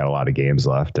 we got a lot of games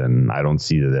left, and I don't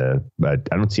see a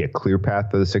clear path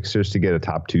for the Sixers to get a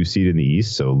top 2 seed in the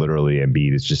East. So literally,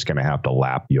 Embiid is just going to have to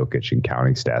lap Jokic in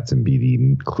counting stats and be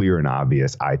the clear and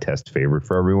obvious eye test favorite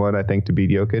for everyone, I think, to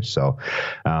beat Jokic. So,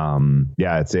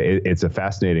 it's a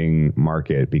fascinating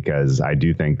market because I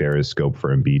do think there is scope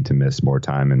for Embiid to miss more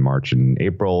time in March and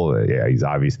April. He's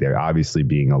obviously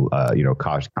being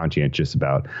conscientious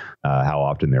about how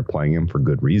often they're playing him for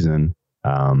good reason.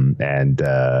 I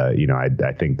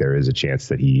think there is a chance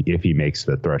that if he makes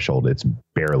the threshold, it's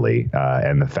barely.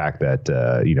 And the fact that,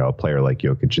 a player like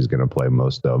Jokic is going to play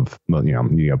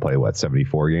play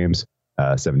 74 games,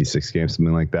 76 games,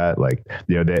 something like that.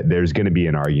 There's going to be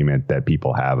an argument that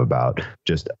people have about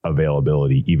just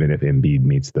availability, even if Embiid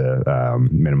meets the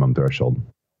minimum threshold.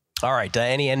 All right.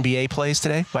 Any NBA plays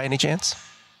today by any chance?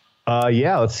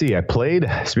 Let's see. I played,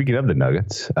 speaking of the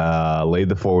Nuggets, laid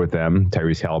the 4 with them.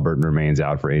 Tyrese Halliburton remains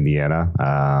out for Indiana.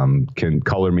 Can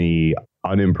color me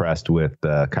unimpressed with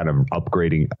kind of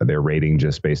upgrading their rating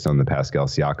just based on the Pascal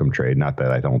Siakam trade. Not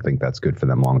that I don't think that's good for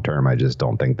them long term. I just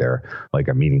don't think they're like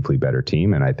a meaningfully better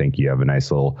team. And I think you have a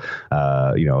nice little,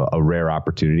 a rare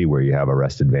opportunity where you have a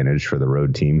rest advantage for the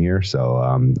road team here. So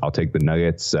I'll take the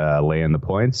Nuggets, lay in the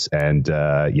points. And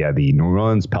the New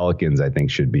Orleans Pelicans, I think,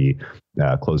 should be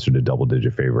closer to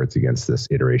double-digit favorites against this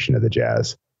iteration of the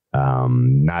Jazz.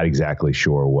 Not exactly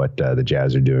sure what the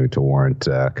Jazz are doing to warrant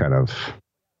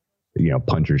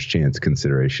puncher's chance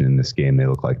consideration in this game. They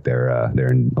look like they're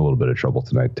in a little bit of trouble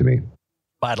tonight to me.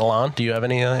 Badelon, do you have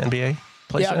any NBA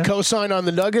plays? Yeah, cosign on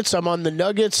the Nuggets. I'm on the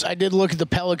Nuggets. I did look at the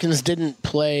Pelicans, didn't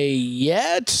play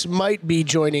yet. Might be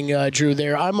joining Drew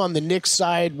there. I'm on the Knicks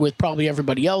side with probably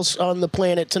everybody else on the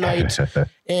planet tonight.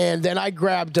 And then I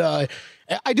grabbed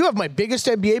I do have my biggest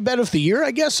NBA bet of the year,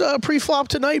 I guess, pre-flop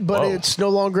tonight, but it's no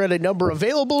longer at a number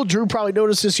available. Drew probably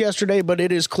noticed this yesterday, but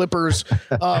it is Clippers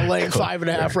laying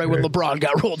 5.5 right when LeBron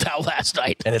got rolled out last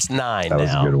night. And it's 9 now. That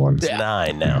was a good one. It's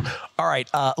 9 now. All right,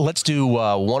 let's do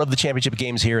one of the championship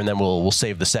games here, and then we'll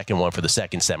save the second one for the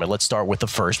second segment. Let's start with the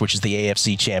first, which is the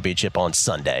AFC Championship on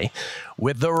Sunday,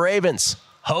 with the Ravens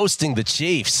hosting the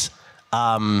Chiefs.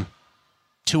 2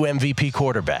 MVP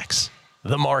quarterbacks.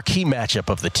 The marquee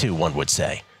matchup of the two, one would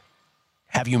say.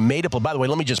 Have you made up? By the way,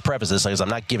 let me just preface this because I'm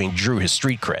not giving Drew his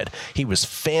street cred. He was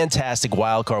fantastic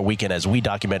wildcard weekend, as we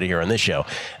documented here on this show.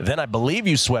 Then I believe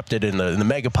you swept it in the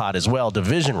Megapod as well,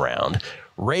 division round.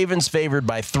 Ravens favored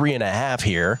by 3.5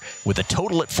 here with a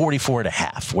total at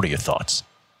 44.5. What are your thoughts?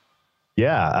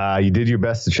 Yeah, you did your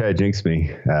best to try to jinx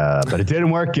me, but it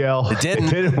didn't work, Gil. It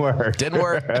didn't work.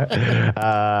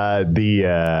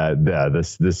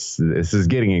 This is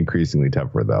getting increasingly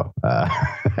tougher, though,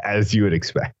 as you would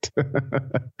expect.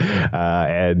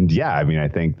 I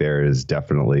think there is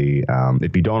definitely,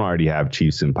 if you don't already have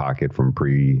Chiefs in pocket from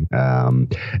I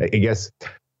guess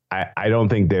I don't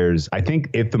think I think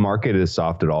if the market is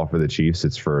soft at all for the Chiefs,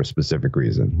 it's for a specific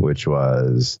reason, which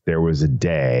was there was a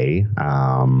day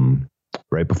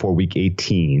right before week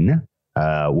 18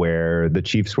 where the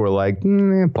Chiefs were like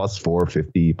plus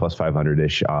 450, plus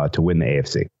 500-ish to win the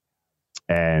AFC.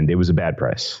 And it was a bad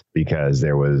price because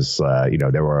there was,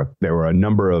 there were a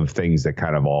number of things that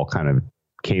kind of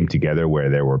came together where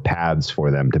there were paths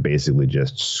for them to basically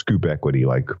just scoop equity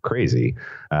like crazy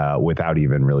without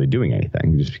even really doing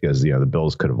anything, just because, the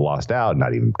Bills could have lost out,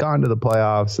 not even gone to the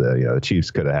playoffs. The Chiefs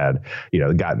could have had,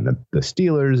 gotten the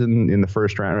Steelers in the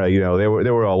first round. Right?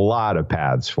 There were a lot of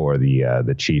paths for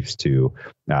the Chiefs to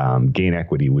gain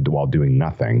equity while doing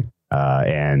nothing.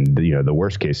 And the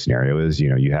worst case scenario is,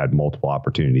 you had multiple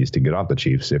opportunities to get off the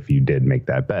Chiefs if you did make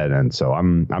that bet. And so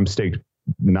I'm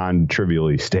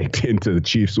non-trivially staked into the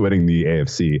Chiefs winning the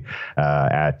AFC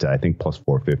at I think plus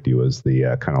 450 was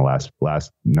the kind of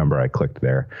last number I clicked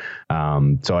there.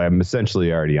 So I'm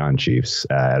essentially already on Chiefs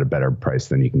at a better price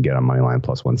than you can get on Moneyline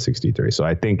plus 163. So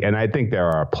I think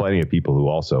there are plenty of people who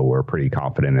also were pretty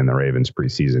confident in the Ravens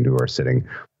preseason who are sitting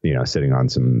on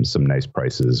some nice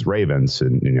prices. Ravens,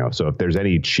 and so if there's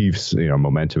any Chiefs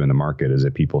momentum in the market, is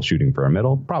it people shooting for a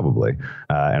middle? Probably,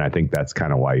 and I think that's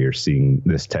kind of why you're seeing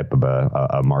this type of a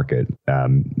market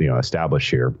establish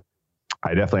here.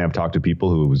 I definitely have talked to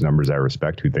people whose numbers I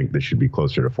respect who think this should be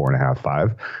closer to 4.5,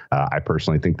 5. I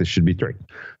personally think this should be 3.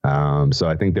 So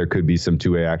I think there could be some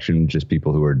two-way action, just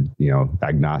people who are,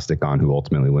 agnostic on who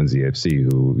ultimately wins the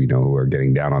AFC, who are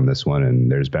getting down on this one.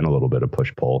 And there's been a little bit of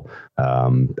push-pull.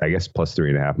 I guess plus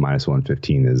 3.5, minus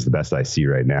 115 is the best I see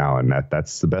right now. And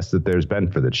that's the best that there's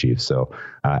been for the Chiefs. So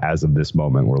as of this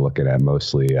moment, we're looking at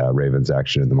mostly Ravens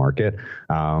action in the market.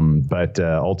 But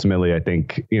ultimately, I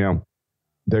think,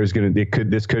 this is going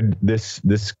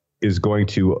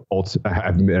to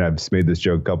I've made this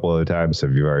joke a couple of times, so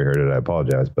if you've already heard it, I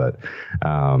apologize, but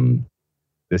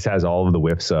this has all of the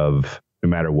whiffs of no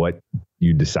matter what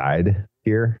you decide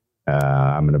here.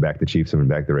 I'm going to back the Chiefs. I'm going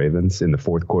to back the Ravens. In the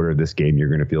fourth quarter of this game, you're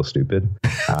going to feel stupid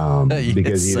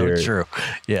because it's so true.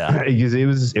 Yeah, because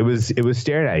it was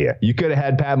staring at you. You could have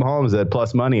had Pat Mahomes at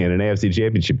plus money in an AFC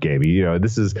Championship game.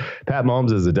 This is Pat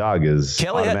Mahomes as a dog is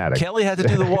automatic. Kelly had to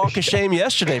do the walk of shame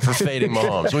yesterday for fading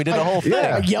Mahomes. We did the whole thing.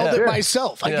 I yelled at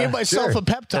myself. I gave myself a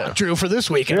pep talk, Drew, for this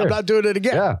week, and I'm not doing it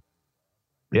again.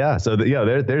 Yeah. So,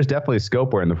 there's definitely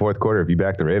scope where in the fourth quarter, if you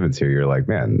back the Ravens here, you're like,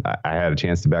 man, I had a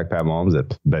chance to back Pat Mahomes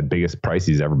at the biggest price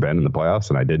he's ever been in the playoffs,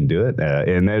 and I didn't do it.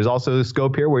 And there's also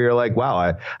scope here where you're like, wow,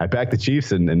 I backed the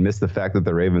Chiefs and missed the fact that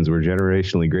the Ravens were a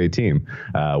generationally great team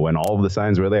when all of the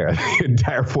signs were there. The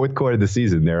entire fourth quarter of the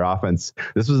season, their offense,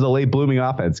 this was a late blooming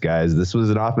offense, guys. This was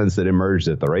an offense that emerged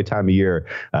at the right time of year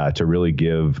to really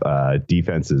give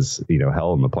defenses,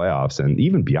 hell in the playoffs. And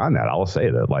even beyond that, I'll say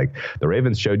that like the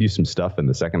Ravens showed you some stuff in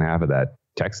the second half of that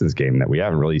Texans game that we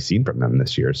haven't really seen from them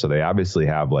this year. So they obviously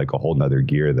have like a whole nother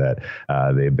gear that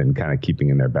they've been kind of keeping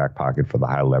in their back pocket for the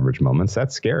high leverage moments.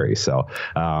 That's scary. So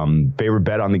favorite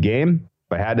bet on the game,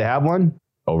 if I had to have one,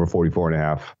 over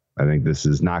 44.5. I think this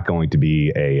is not going to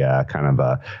be a kind of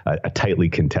a tightly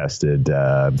contested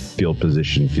field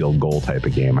position, field goal type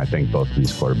of game. I think both of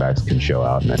these quarterbacks can show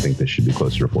out, and I think this should be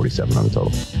closer to 47 on the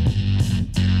total.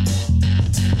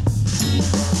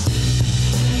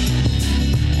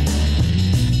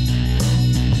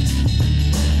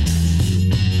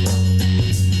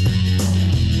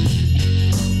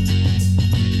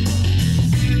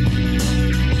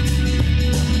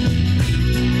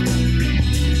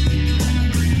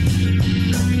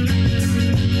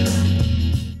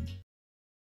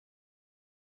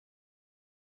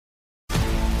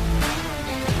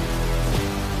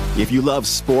 If you love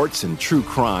sports and true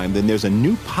crime, then there's a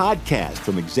new podcast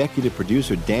from executive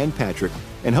producer Dan Patrick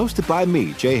and hosted by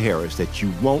me, Jay Harris, that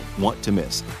you won't want to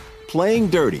miss. Playing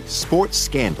Dirty: Sports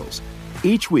Scandals.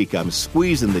 Each week, I'm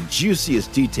squeezing the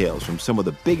juiciest details from some of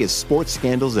the biggest sports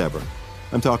scandals ever.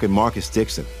 I'm talking Marcus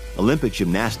Dixon, Olympic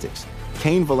gymnastics,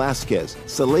 Cain Velasquez,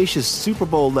 salacious Super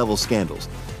Bowl-level scandals.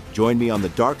 Join me on the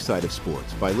dark side of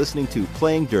sports by listening to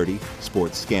Playing Dirty: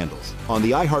 Sports Scandals on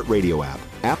the iHeartRadio app,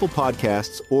 Apple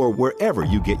Podcasts, or wherever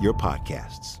you get your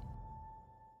podcasts.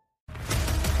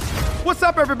 What's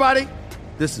up, everybody?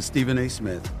 This is Stephen A.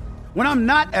 Smith. When I'm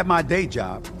not at my day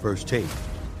job, First Take,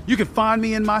 you can find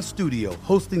me in my studio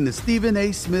hosting the Stephen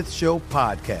A. Smith Show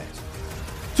podcast.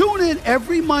 Tune in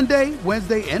every Monday,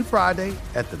 Wednesday, and Friday,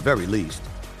 at the very least,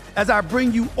 as I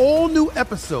bring you all new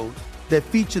episodes that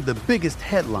feature the biggest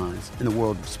headlines in the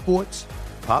world of sports,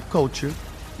 pop culture,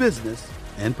 business,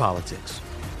 and politics.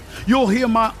 You'll hear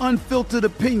my unfiltered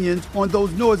opinions on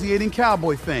those nauseating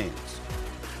Cowboy fans,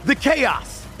 the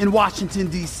chaos in Washington,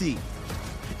 D.C.,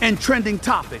 and trending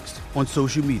topics on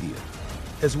social media,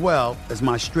 as well as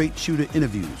my straight shooter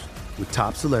interviews with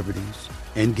top celebrities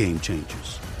and game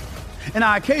changers. And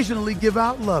I occasionally give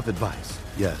out love advice.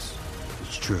 Yes,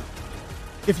 it's true.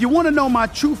 If you want to know my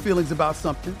true feelings about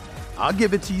something, I'll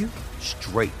give it to you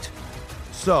straight.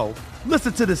 So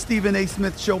listen to the Stephen A.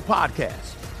 Smith Show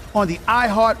podcast on the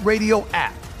iHeartRadio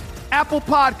app, Apple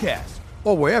Podcasts,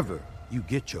 or wherever you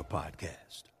get your podcast.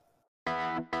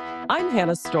 I'm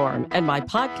Hannah Storm, and my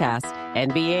podcast,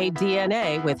 NBA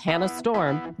DNA with Hannah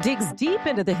Storm, digs deep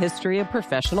into the history of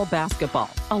professional basketball,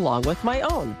 along with my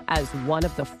own, as one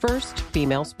of the first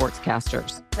female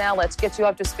sportscasters. Now let's get you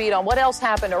up to speed on what else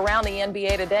happened around the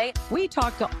NBA today. We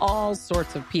talked to all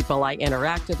sorts of people I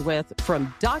interacted with,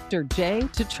 from Dr. J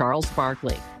to Charles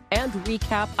Barkley, and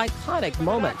recap iconic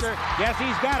moments. Yes,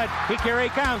 he's got it. Here he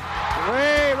comes.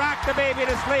 Way rock the baby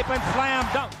to sleep and slam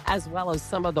dunk. As well as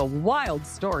some of the wild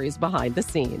stories behind the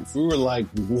scenes. We were like,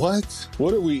 what?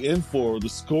 What are we in for? The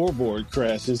scoreboard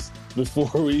crashes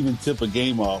before we even tip a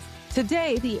game off.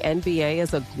 Today, the NBA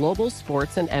is a global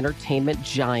sports and entertainment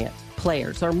giant.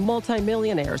 Players are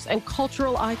multimillionaires and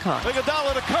cultural icons.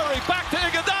 Iguodala to Curry, back to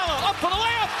Iguodala, up for the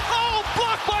layup. Oh,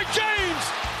 blocked by James.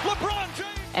 LeBron James.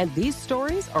 And these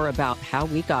stories are about how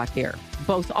we got here,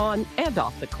 both on and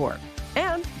off the court.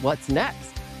 And what's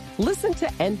next? Listen to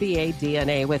NBA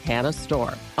DNA with Hannah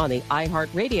Storm on the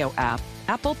iHeartRadio app,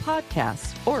 Apple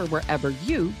Podcasts, or wherever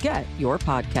you get your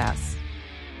podcasts.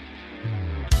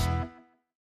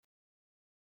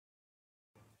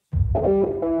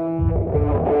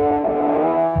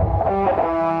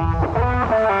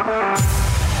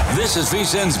 This is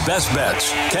VSiN's Best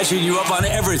Bets, catching you up on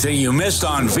everything you missed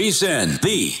on VSiN,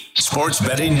 the sports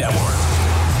betting network.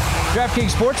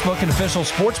 DraftKings Sportsbook, an official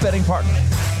sports betting partner.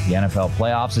 The NFL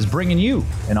playoffs is bringing you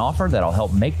an offer that'll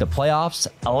help make the playoffs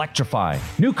electrifying.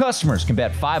 New customers can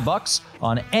bet $5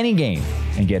 on any game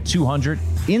and get $200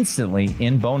 instantly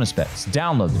in bonus bets.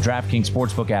 Download the DraftKings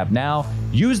Sportsbook app now.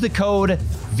 Use the code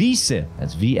VSiN,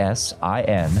 that's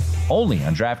VSIN, only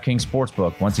on DraftKings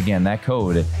Sportsbook. Once again, that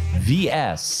code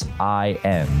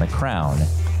VSIN. The crown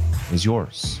is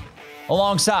yours.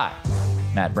 Alongside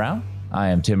Matt Brown, I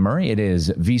am Tim Murray. It is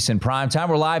VSiN Prime Time.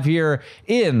 We're live here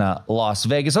in Las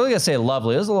Vegas. I was going to say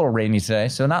lovely. It was a little rainy today,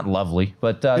 so not lovely.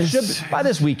 But by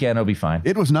this weekend, it'll be fine.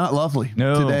 It was not lovely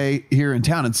today here in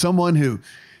town. And someone who,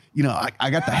 you know, I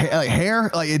got the hair.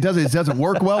 Like it doesn't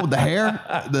work well with the hair.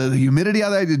 The humidity out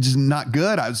there is just not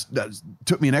good.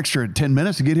 Took me an extra 10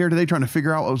 minutes to get here today, trying to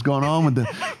figure out what was going on with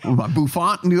my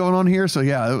bouffant going on here. So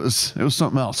yeah, it was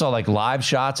something else. So like live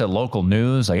shots at local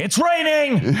news, like it's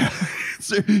raining.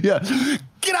 Yeah.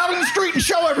 Get out on the street and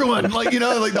show everyone. Like, you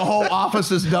know, like the whole office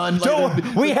is done.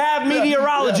 Like, we have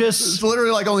meteorologists. Yeah. It's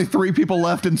literally like only 3 people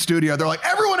left in studio. They're like,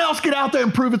 everyone else get out there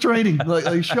and prove it's raining.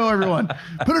 Like show everyone.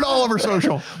 Put it all over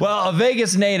social. Well, a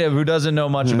Vegas native who doesn't know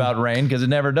much about rain, because it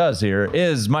never does here,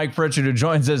 is Mike Pritchard, who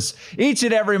joins us each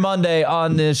and every Monday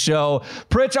on this show.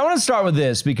 Pritch, I want to start with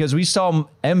this because we saw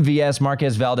MVS,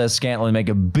 Marquez Valdez-Scantling, make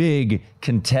a big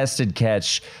contested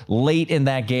catch late in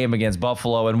that game against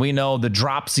Buffalo. And we know the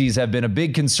dropsies have been a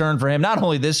big concern for him, not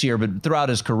only this year, but throughout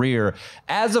his career.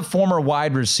 As a former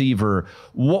wide receiver,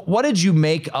 what did you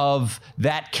make of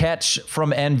that catch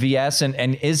from MVS?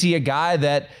 And is he a guy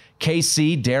that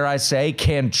KC, dare I say,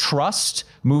 can trust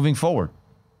moving forward?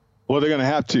 Well, they're going to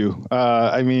have to.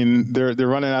 I mean, they're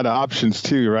running out of options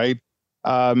too, right?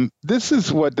 This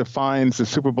is what defines a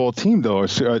Super Bowl team, though,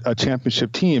 a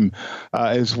championship team,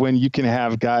 is when you can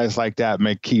have guys like that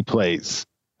make key plays.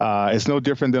 It's no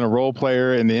different than a role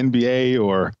player in the NBA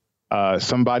or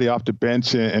somebody off the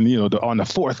bench and you know, on the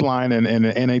fourth line in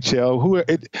the NHL.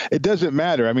 It doesn't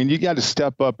matter. I mean, you got to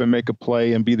step up and make a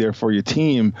play and be there for your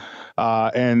team.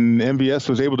 And MVS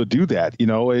was able to do that. You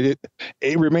know, it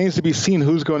remains to be seen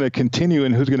who's going to continue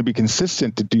and who's going to be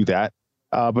consistent to do that.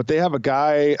 But they have a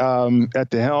guy at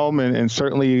the helm and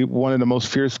certainly one of the most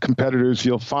fierce competitors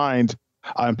you'll find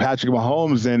in Patrick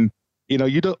Mahomes. And, you know,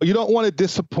 you don't want to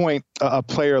disappoint a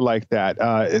player like that.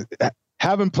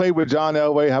 Haven't played with John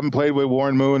Elway, haven't played with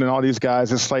Warren Moon and all these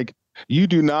guys. It's like you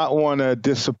do not want to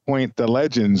disappoint the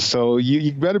legends. So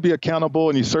you better be accountable,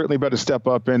 and you certainly better step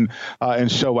up and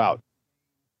show out.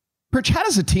 Pritch, how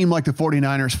does a team like the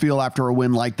 49ers feel after a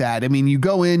win like that? I mean, you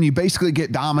go in, you basically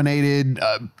get dominated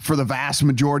for the vast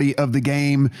majority of the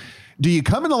game. Do you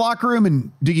come in the locker room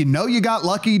and do you know you got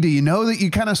lucky? Do you know that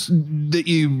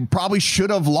you probably should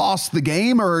have lost the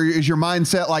game? Or is your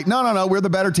mindset like, no, we're the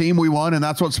better team, we won, and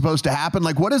that's what's supposed to happen?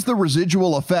 Like, what is the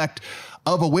residual effect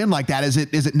of a win like that? Is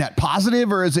it net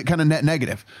positive or is it kind of net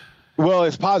negative? Well,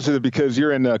 it's positive because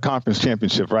you're in the conference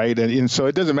championship, right? And so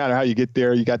it doesn't matter how you get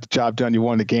there. You got the job done. You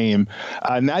won the game.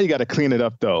 Now you got to clean it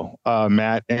up, though,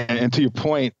 Matt. And to your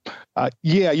point,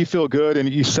 yeah, you feel good and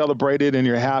you celebrated and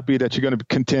you're happy that you're going to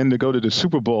contend to go to the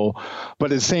Super Bowl. But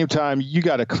at the same time, you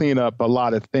got to clean up a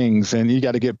lot of things and you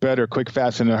got to get better quick,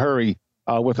 fast, in a hurry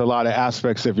with a lot of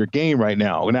aspects of your game right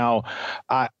now. Now,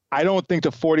 I don't think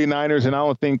the 49ers and I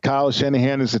don't think Kyle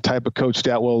Shanahan is the type of coach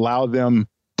that will allow them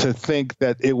to think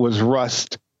that it was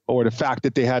rust or the fact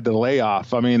that they had the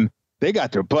layoff. I mean, they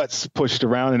got their butts pushed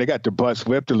around and they got their butts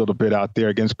whipped a little bit out there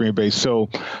against Green Bay. So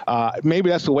maybe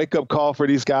that's a wake-up call for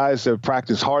these guys to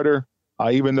practice harder,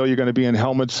 even though you're going to be in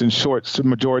helmets and shorts the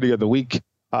majority of the week.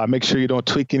 Make sure you don't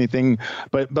tweak anything.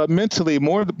 But mentally,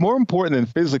 more important than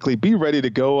physically, be ready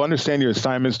to go, understand your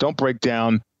assignments, don't break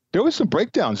down. There was some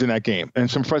breakdowns in that game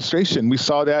and some frustration. We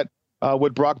saw that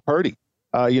with Brock Purdy.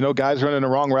 Guys running the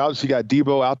wrong routes. You got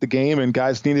Debo out the game, and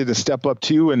guys needed to step up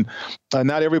too. And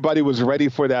not everybody was ready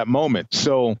for that moment.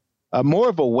 So more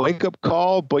of a wake-up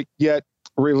call, but yet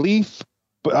relief,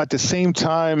 but at the same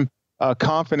time,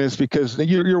 confidence because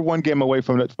you're one game away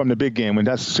from the big game, and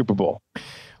that's the Super Bowl.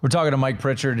 We're talking to Mike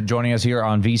Pritchard joining us here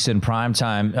on VSiN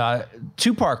Primetime.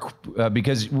 Two-part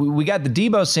because we got the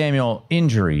Debo Samuel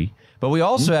injury, but we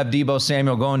also have Debo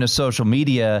Samuel going to social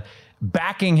media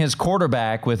backing his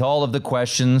quarterback with all of the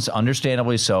questions,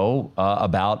 understandably so,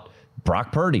 about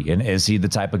Brock Purdy. And is he the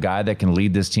type of guy that can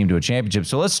lead this team to a championship?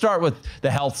 So let's start with the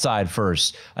health side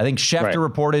first. I think Schefter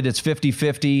reported it's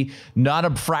 50-50, not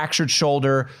a fractured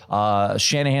shoulder.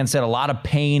 Shanahan said a lot of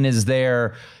pain is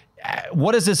there.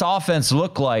 What does this offense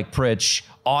look like, Pritch,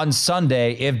 on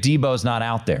Sunday if Debo's not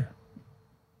out there?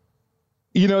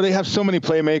 They have so many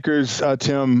playmakers,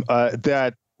 Tim,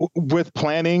 that with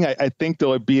planning, I think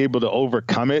they'll be able to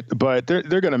overcome it, but they're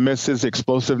going to miss his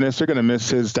explosiveness. They're going to miss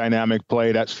his dynamic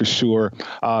play, that's for sure.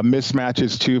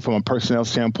 Mismatches, too, from a personnel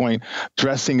standpoint,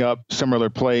 dressing up similar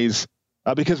plays,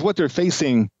 because what they're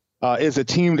facing is a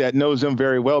team that knows them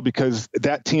very well because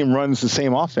that team runs the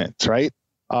same offense, right?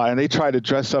 And they try to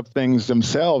dress up things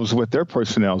themselves with their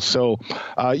personnel. So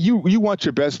you want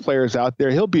your best players out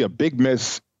there. He'll be a big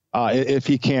miss if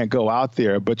he can't go out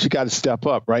there, but you got to step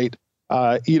up, right?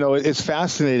 It's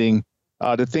fascinating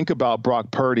to think about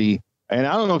Brock Purdy. And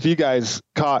I don't know if you guys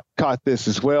caught this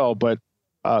as well, but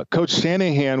Coach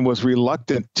Shanahan was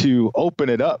reluctant to open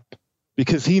it up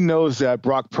because he knows that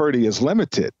Brock Purdy is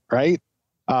limited, right?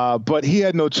 But he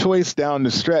had no choice down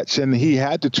the stretch, and he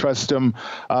had to trust him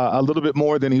a little bit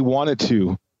more than he wanted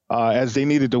to as they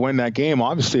needed to win that game,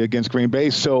 obviously, against Green Bay.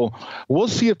 So we'll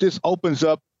see if this opens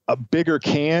up a bigger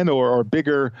can or a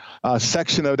bigger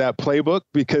section of that playbook,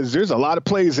 because there's a lot of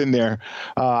plays in there.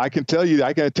 I can tell you,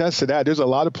 I can attest to that. There's a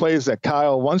lot of plays that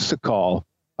Kyle wants to call,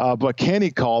 but can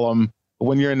he call them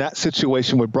when you're in that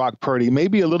situation with Brock Purdy?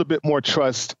 Maybe a little bit more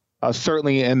trust,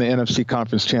 certainly in the NFC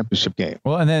Conference Championship game.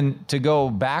 Well, and then to go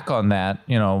back on that,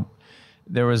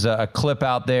 there was a clip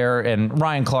out there, and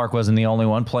Ryan Clark wasn't the only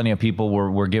one. Plenty of people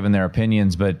were giving their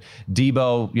opinions, but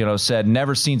Debo, said,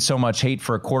 never seen so much hate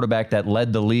for a quarterback that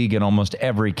led the league in almost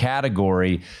every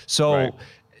category. So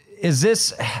is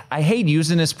this, I hate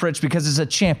using this, Pritch, because it's a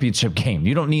championship game.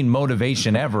 You don't need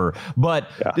motivation ever. But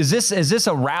is this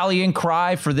a rallying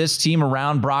cry for this team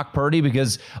around Brock Purdy?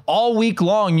 Because all week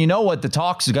long, what the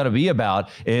talk's going to be about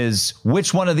is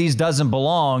which one of these doesn't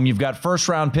belong. You've got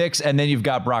first-round picks, and then you've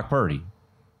got Brock Purdy.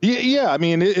 Yeah. I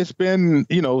mean, it's been,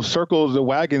 circles the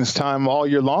wagons time all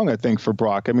year long, I think, for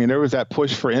Brock. I mean, there was that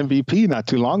push for MVP not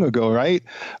too long ago, right?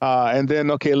 And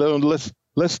then, okay,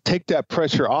 let's take that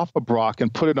pressure off of Brock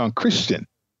and put it on Christian.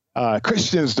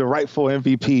 Christian's the rightful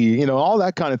MVP, all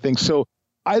that kind of thing. So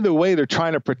either way, they're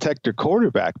trying to protect their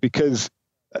quarterback because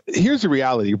here's the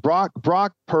reality. Brock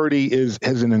Purdy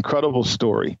has an incredible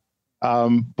story.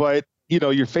 But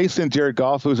you're facing Jared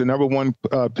Goff, who's the number one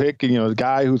pick, and, a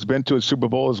guy who's been to a Super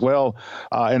Bowl as well,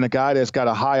 and a guy that's got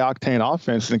a high-octane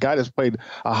offense, and a guy that's played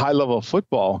a high level of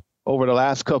football over the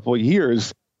last couple of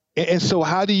years. And so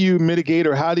how do you mitigate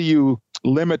or how do you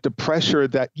limit the pressure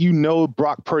that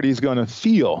Brock Purdy is going to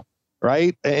feel,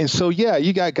 right? And so,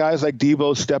 you got guys like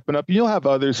Debo stepping up. You'll have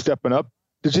others stepping up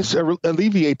to just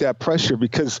alleviate that pressure,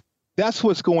 because that's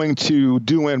what's going to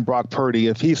do in Brock Purdy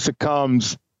if he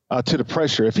succumbs to the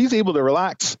pressure. If he's able to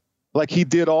relax like he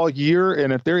did all year,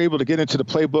 and if they're able to get into the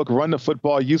playbook, run the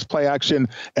football, use play action,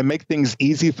 and make things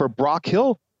easy for Brock,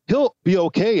 he'll be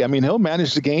okay. I mean, he'll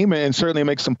manage the game and certainly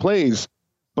make some plays.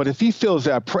 But if he feels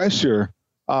that pressure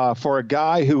for a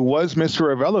guy who was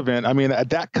Mr. Irrelevant, I mean,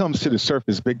 that comes to the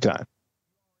surface big time.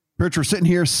 Rich, we're sitting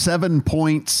here 7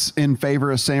 points in favor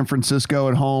of San Francisco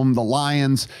at home. The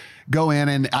Lions go in,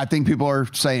 and I think people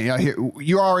are saying,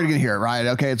 you're already going to hear it, right?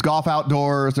 Okay, it's golf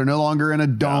outdoors. They're no longer in a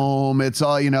dome. It's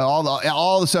all,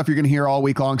 all the stuff you're going to hear all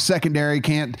week long. Secondary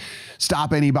can't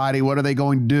stop anybody. What are they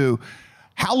going to do?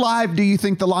 How live do you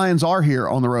think the Lions are here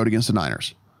on the road against the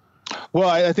Niners? Well,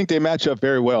 I think they match up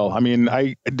very well. I mean,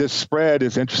 this spread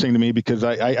is interesting to me because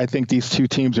I think these two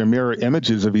teams are mirror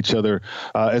images of each other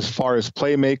as far as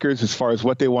playmakers, as far as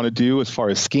what they want to do, as far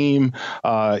as scheme,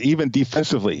 even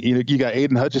defensively. You got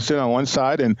Aiden Hutchinson on one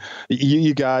side and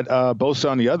you got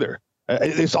Bosa on the other.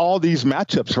 It's all these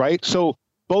matchups, right? So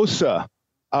Bosa,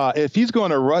 if he's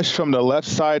going to rush from the left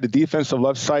side, the defensive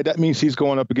left side, that means he's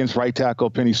going up against right tackle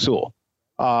Penei Sewell.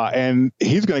 And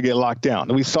he's going to get locked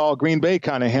down. We saw Green Bay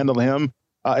kind of handle him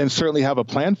and certainly have a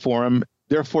plan for him.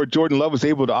 Therefore, Jordan Love was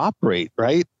able to operate,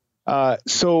 right?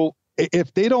 So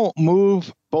if they don't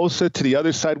move Bosa to the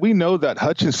other side, we know that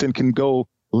Hutchinson can go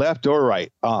left or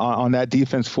right on that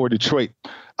defense for Detroit.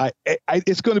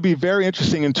 It's going to be very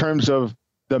interesting in terms of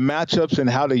the matchups and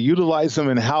how to utilize them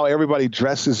and how everybody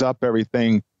dresses up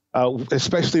everything.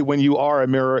 Especially when you are a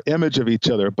mirror image of each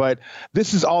other. But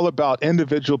this is all about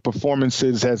individual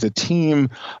performances as a team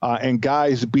and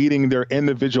guys winning their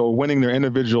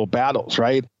individual battles,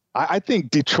 right? I think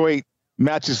Detroit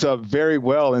matches up very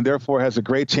well and therefore has a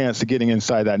great chance of getting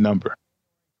inside that number.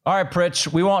 All right,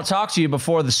 Pritch, we won't talk to you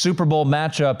before the Super Bowl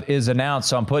matchup is announced,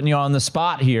 so I'm putting you on the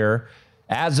spot here.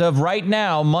 As of right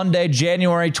now, Monday,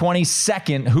 January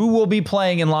 22nd, who will be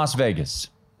playing in Las Vegas?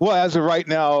 Well, as of right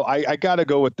now, I got to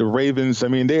go with the Ravens. I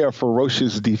mean, they are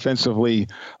ferocious defensively,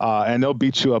 and they'll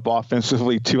beat you up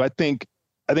offensively, too. I think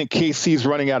KC's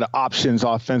running out of options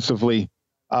offensively.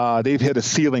 They've hit a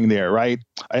ceiling there, right?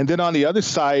 And then on the other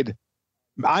side,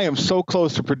 I am so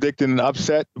close to predicting an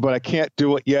upset, but I can't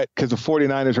do it yet because the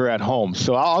 49ers are at home.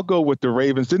 So I'll go with the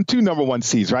Ravens and 2 number 1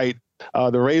 seeds, right?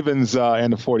 The Ravens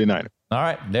and the 49ers. All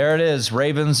right, there it is.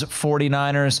 Ravens,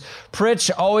 49ers.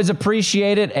 Pritch, always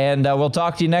appreciate it, and we'll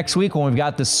talk to you next week when we've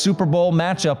got the Super Bowl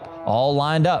matchup all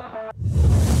lined up.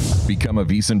 Become a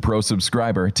VSiN Pro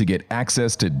subscriber to get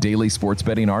access to daily sports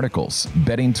betting articles,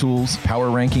 betting tools, power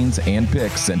rankings, and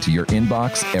picks sent to your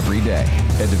inbox every day.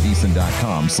 Head to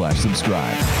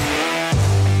VSiN.com/subscribe.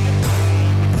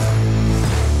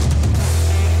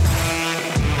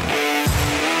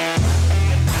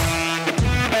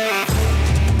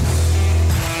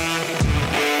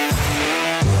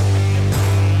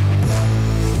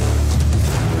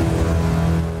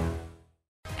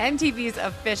 MTV's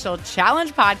official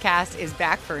Challenge podcast is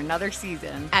back for another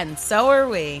season. And so are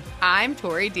we. I'm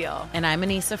Tori Deal. And I'm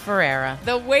Anissa Ferreira.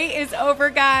 The wait is over,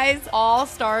 guys. All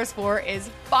Stars 4 is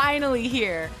finally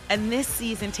here. And this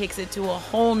season takes it to a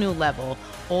whole new level.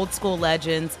 Old school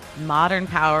legends, modern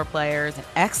power players, and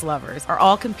ex-lovers are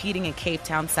all competing in Cape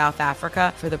Town, South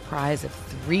Africa for the prize of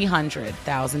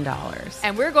 $300,000.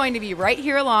 And we're going to be right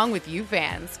here along with you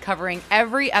fans, covering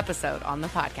every episode on the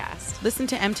podcast. Listen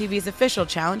to MTV's official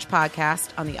Challenge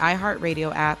podcast on the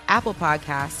iHeartRadio app, Apple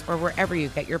Podcasts, or wherever you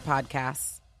get your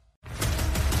podcasts.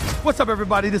 What's up,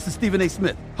 everybody? This is Stephen A.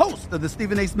 Smith, host of the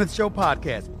Stephen A. Smith Show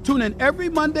podcast. Tune in every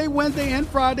Monday, Wednesday, and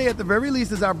Friday at the very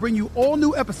least as I bring you all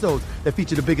new episodes that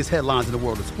feature the biggest headlines in the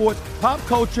world of sports, pop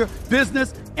culture,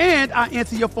 business, and I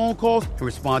answer your phone calls and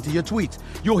respond to your tweets.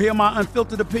 You'll hear my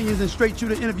unfiltered opinions and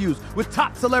straight-shooter interviews with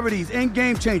top celebrities and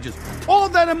game changers. All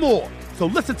that and more. So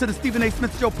listen to the Stephen A.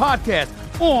 Smith Show podcast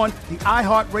on the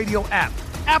iHeartRadio app,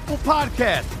 Apple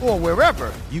Podcasts, or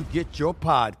wherever you get your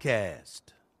podcast.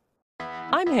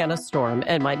 I'm Hannah Storm,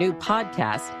 and my new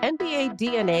podcast, NBA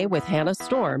DNA with Hannah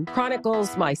Storm,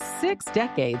 chronicles my 6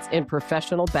 decades in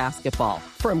professional basketball.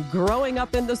 From growing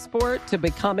up in the sport to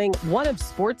becoming one of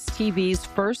sports TV's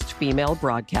first female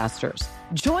broadcasters.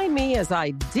 Join me as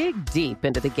I dig deep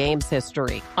into the game's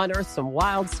history, unearth some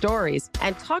wild stories,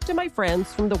 and talk to my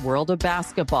friends from the world of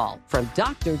basketball, from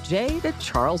Dr. J to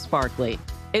Charles Barkley.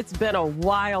 It's been a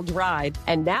wild ride,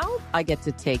 and now I get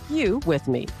to take you with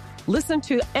me. Listen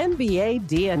to NBA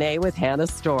DNA with Hannah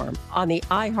Storm on the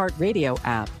iHeartRadio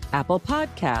app, Apple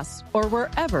Podcasts, or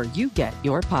wherever you get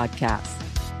your podcasts.